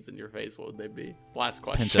any beans in your face, what would they be? Last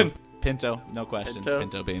question. Pinto. No question.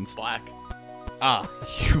 Pinto beans. Black. Ah,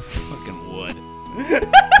 you fucking would.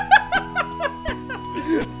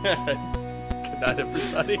 Good night,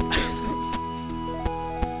 everybody.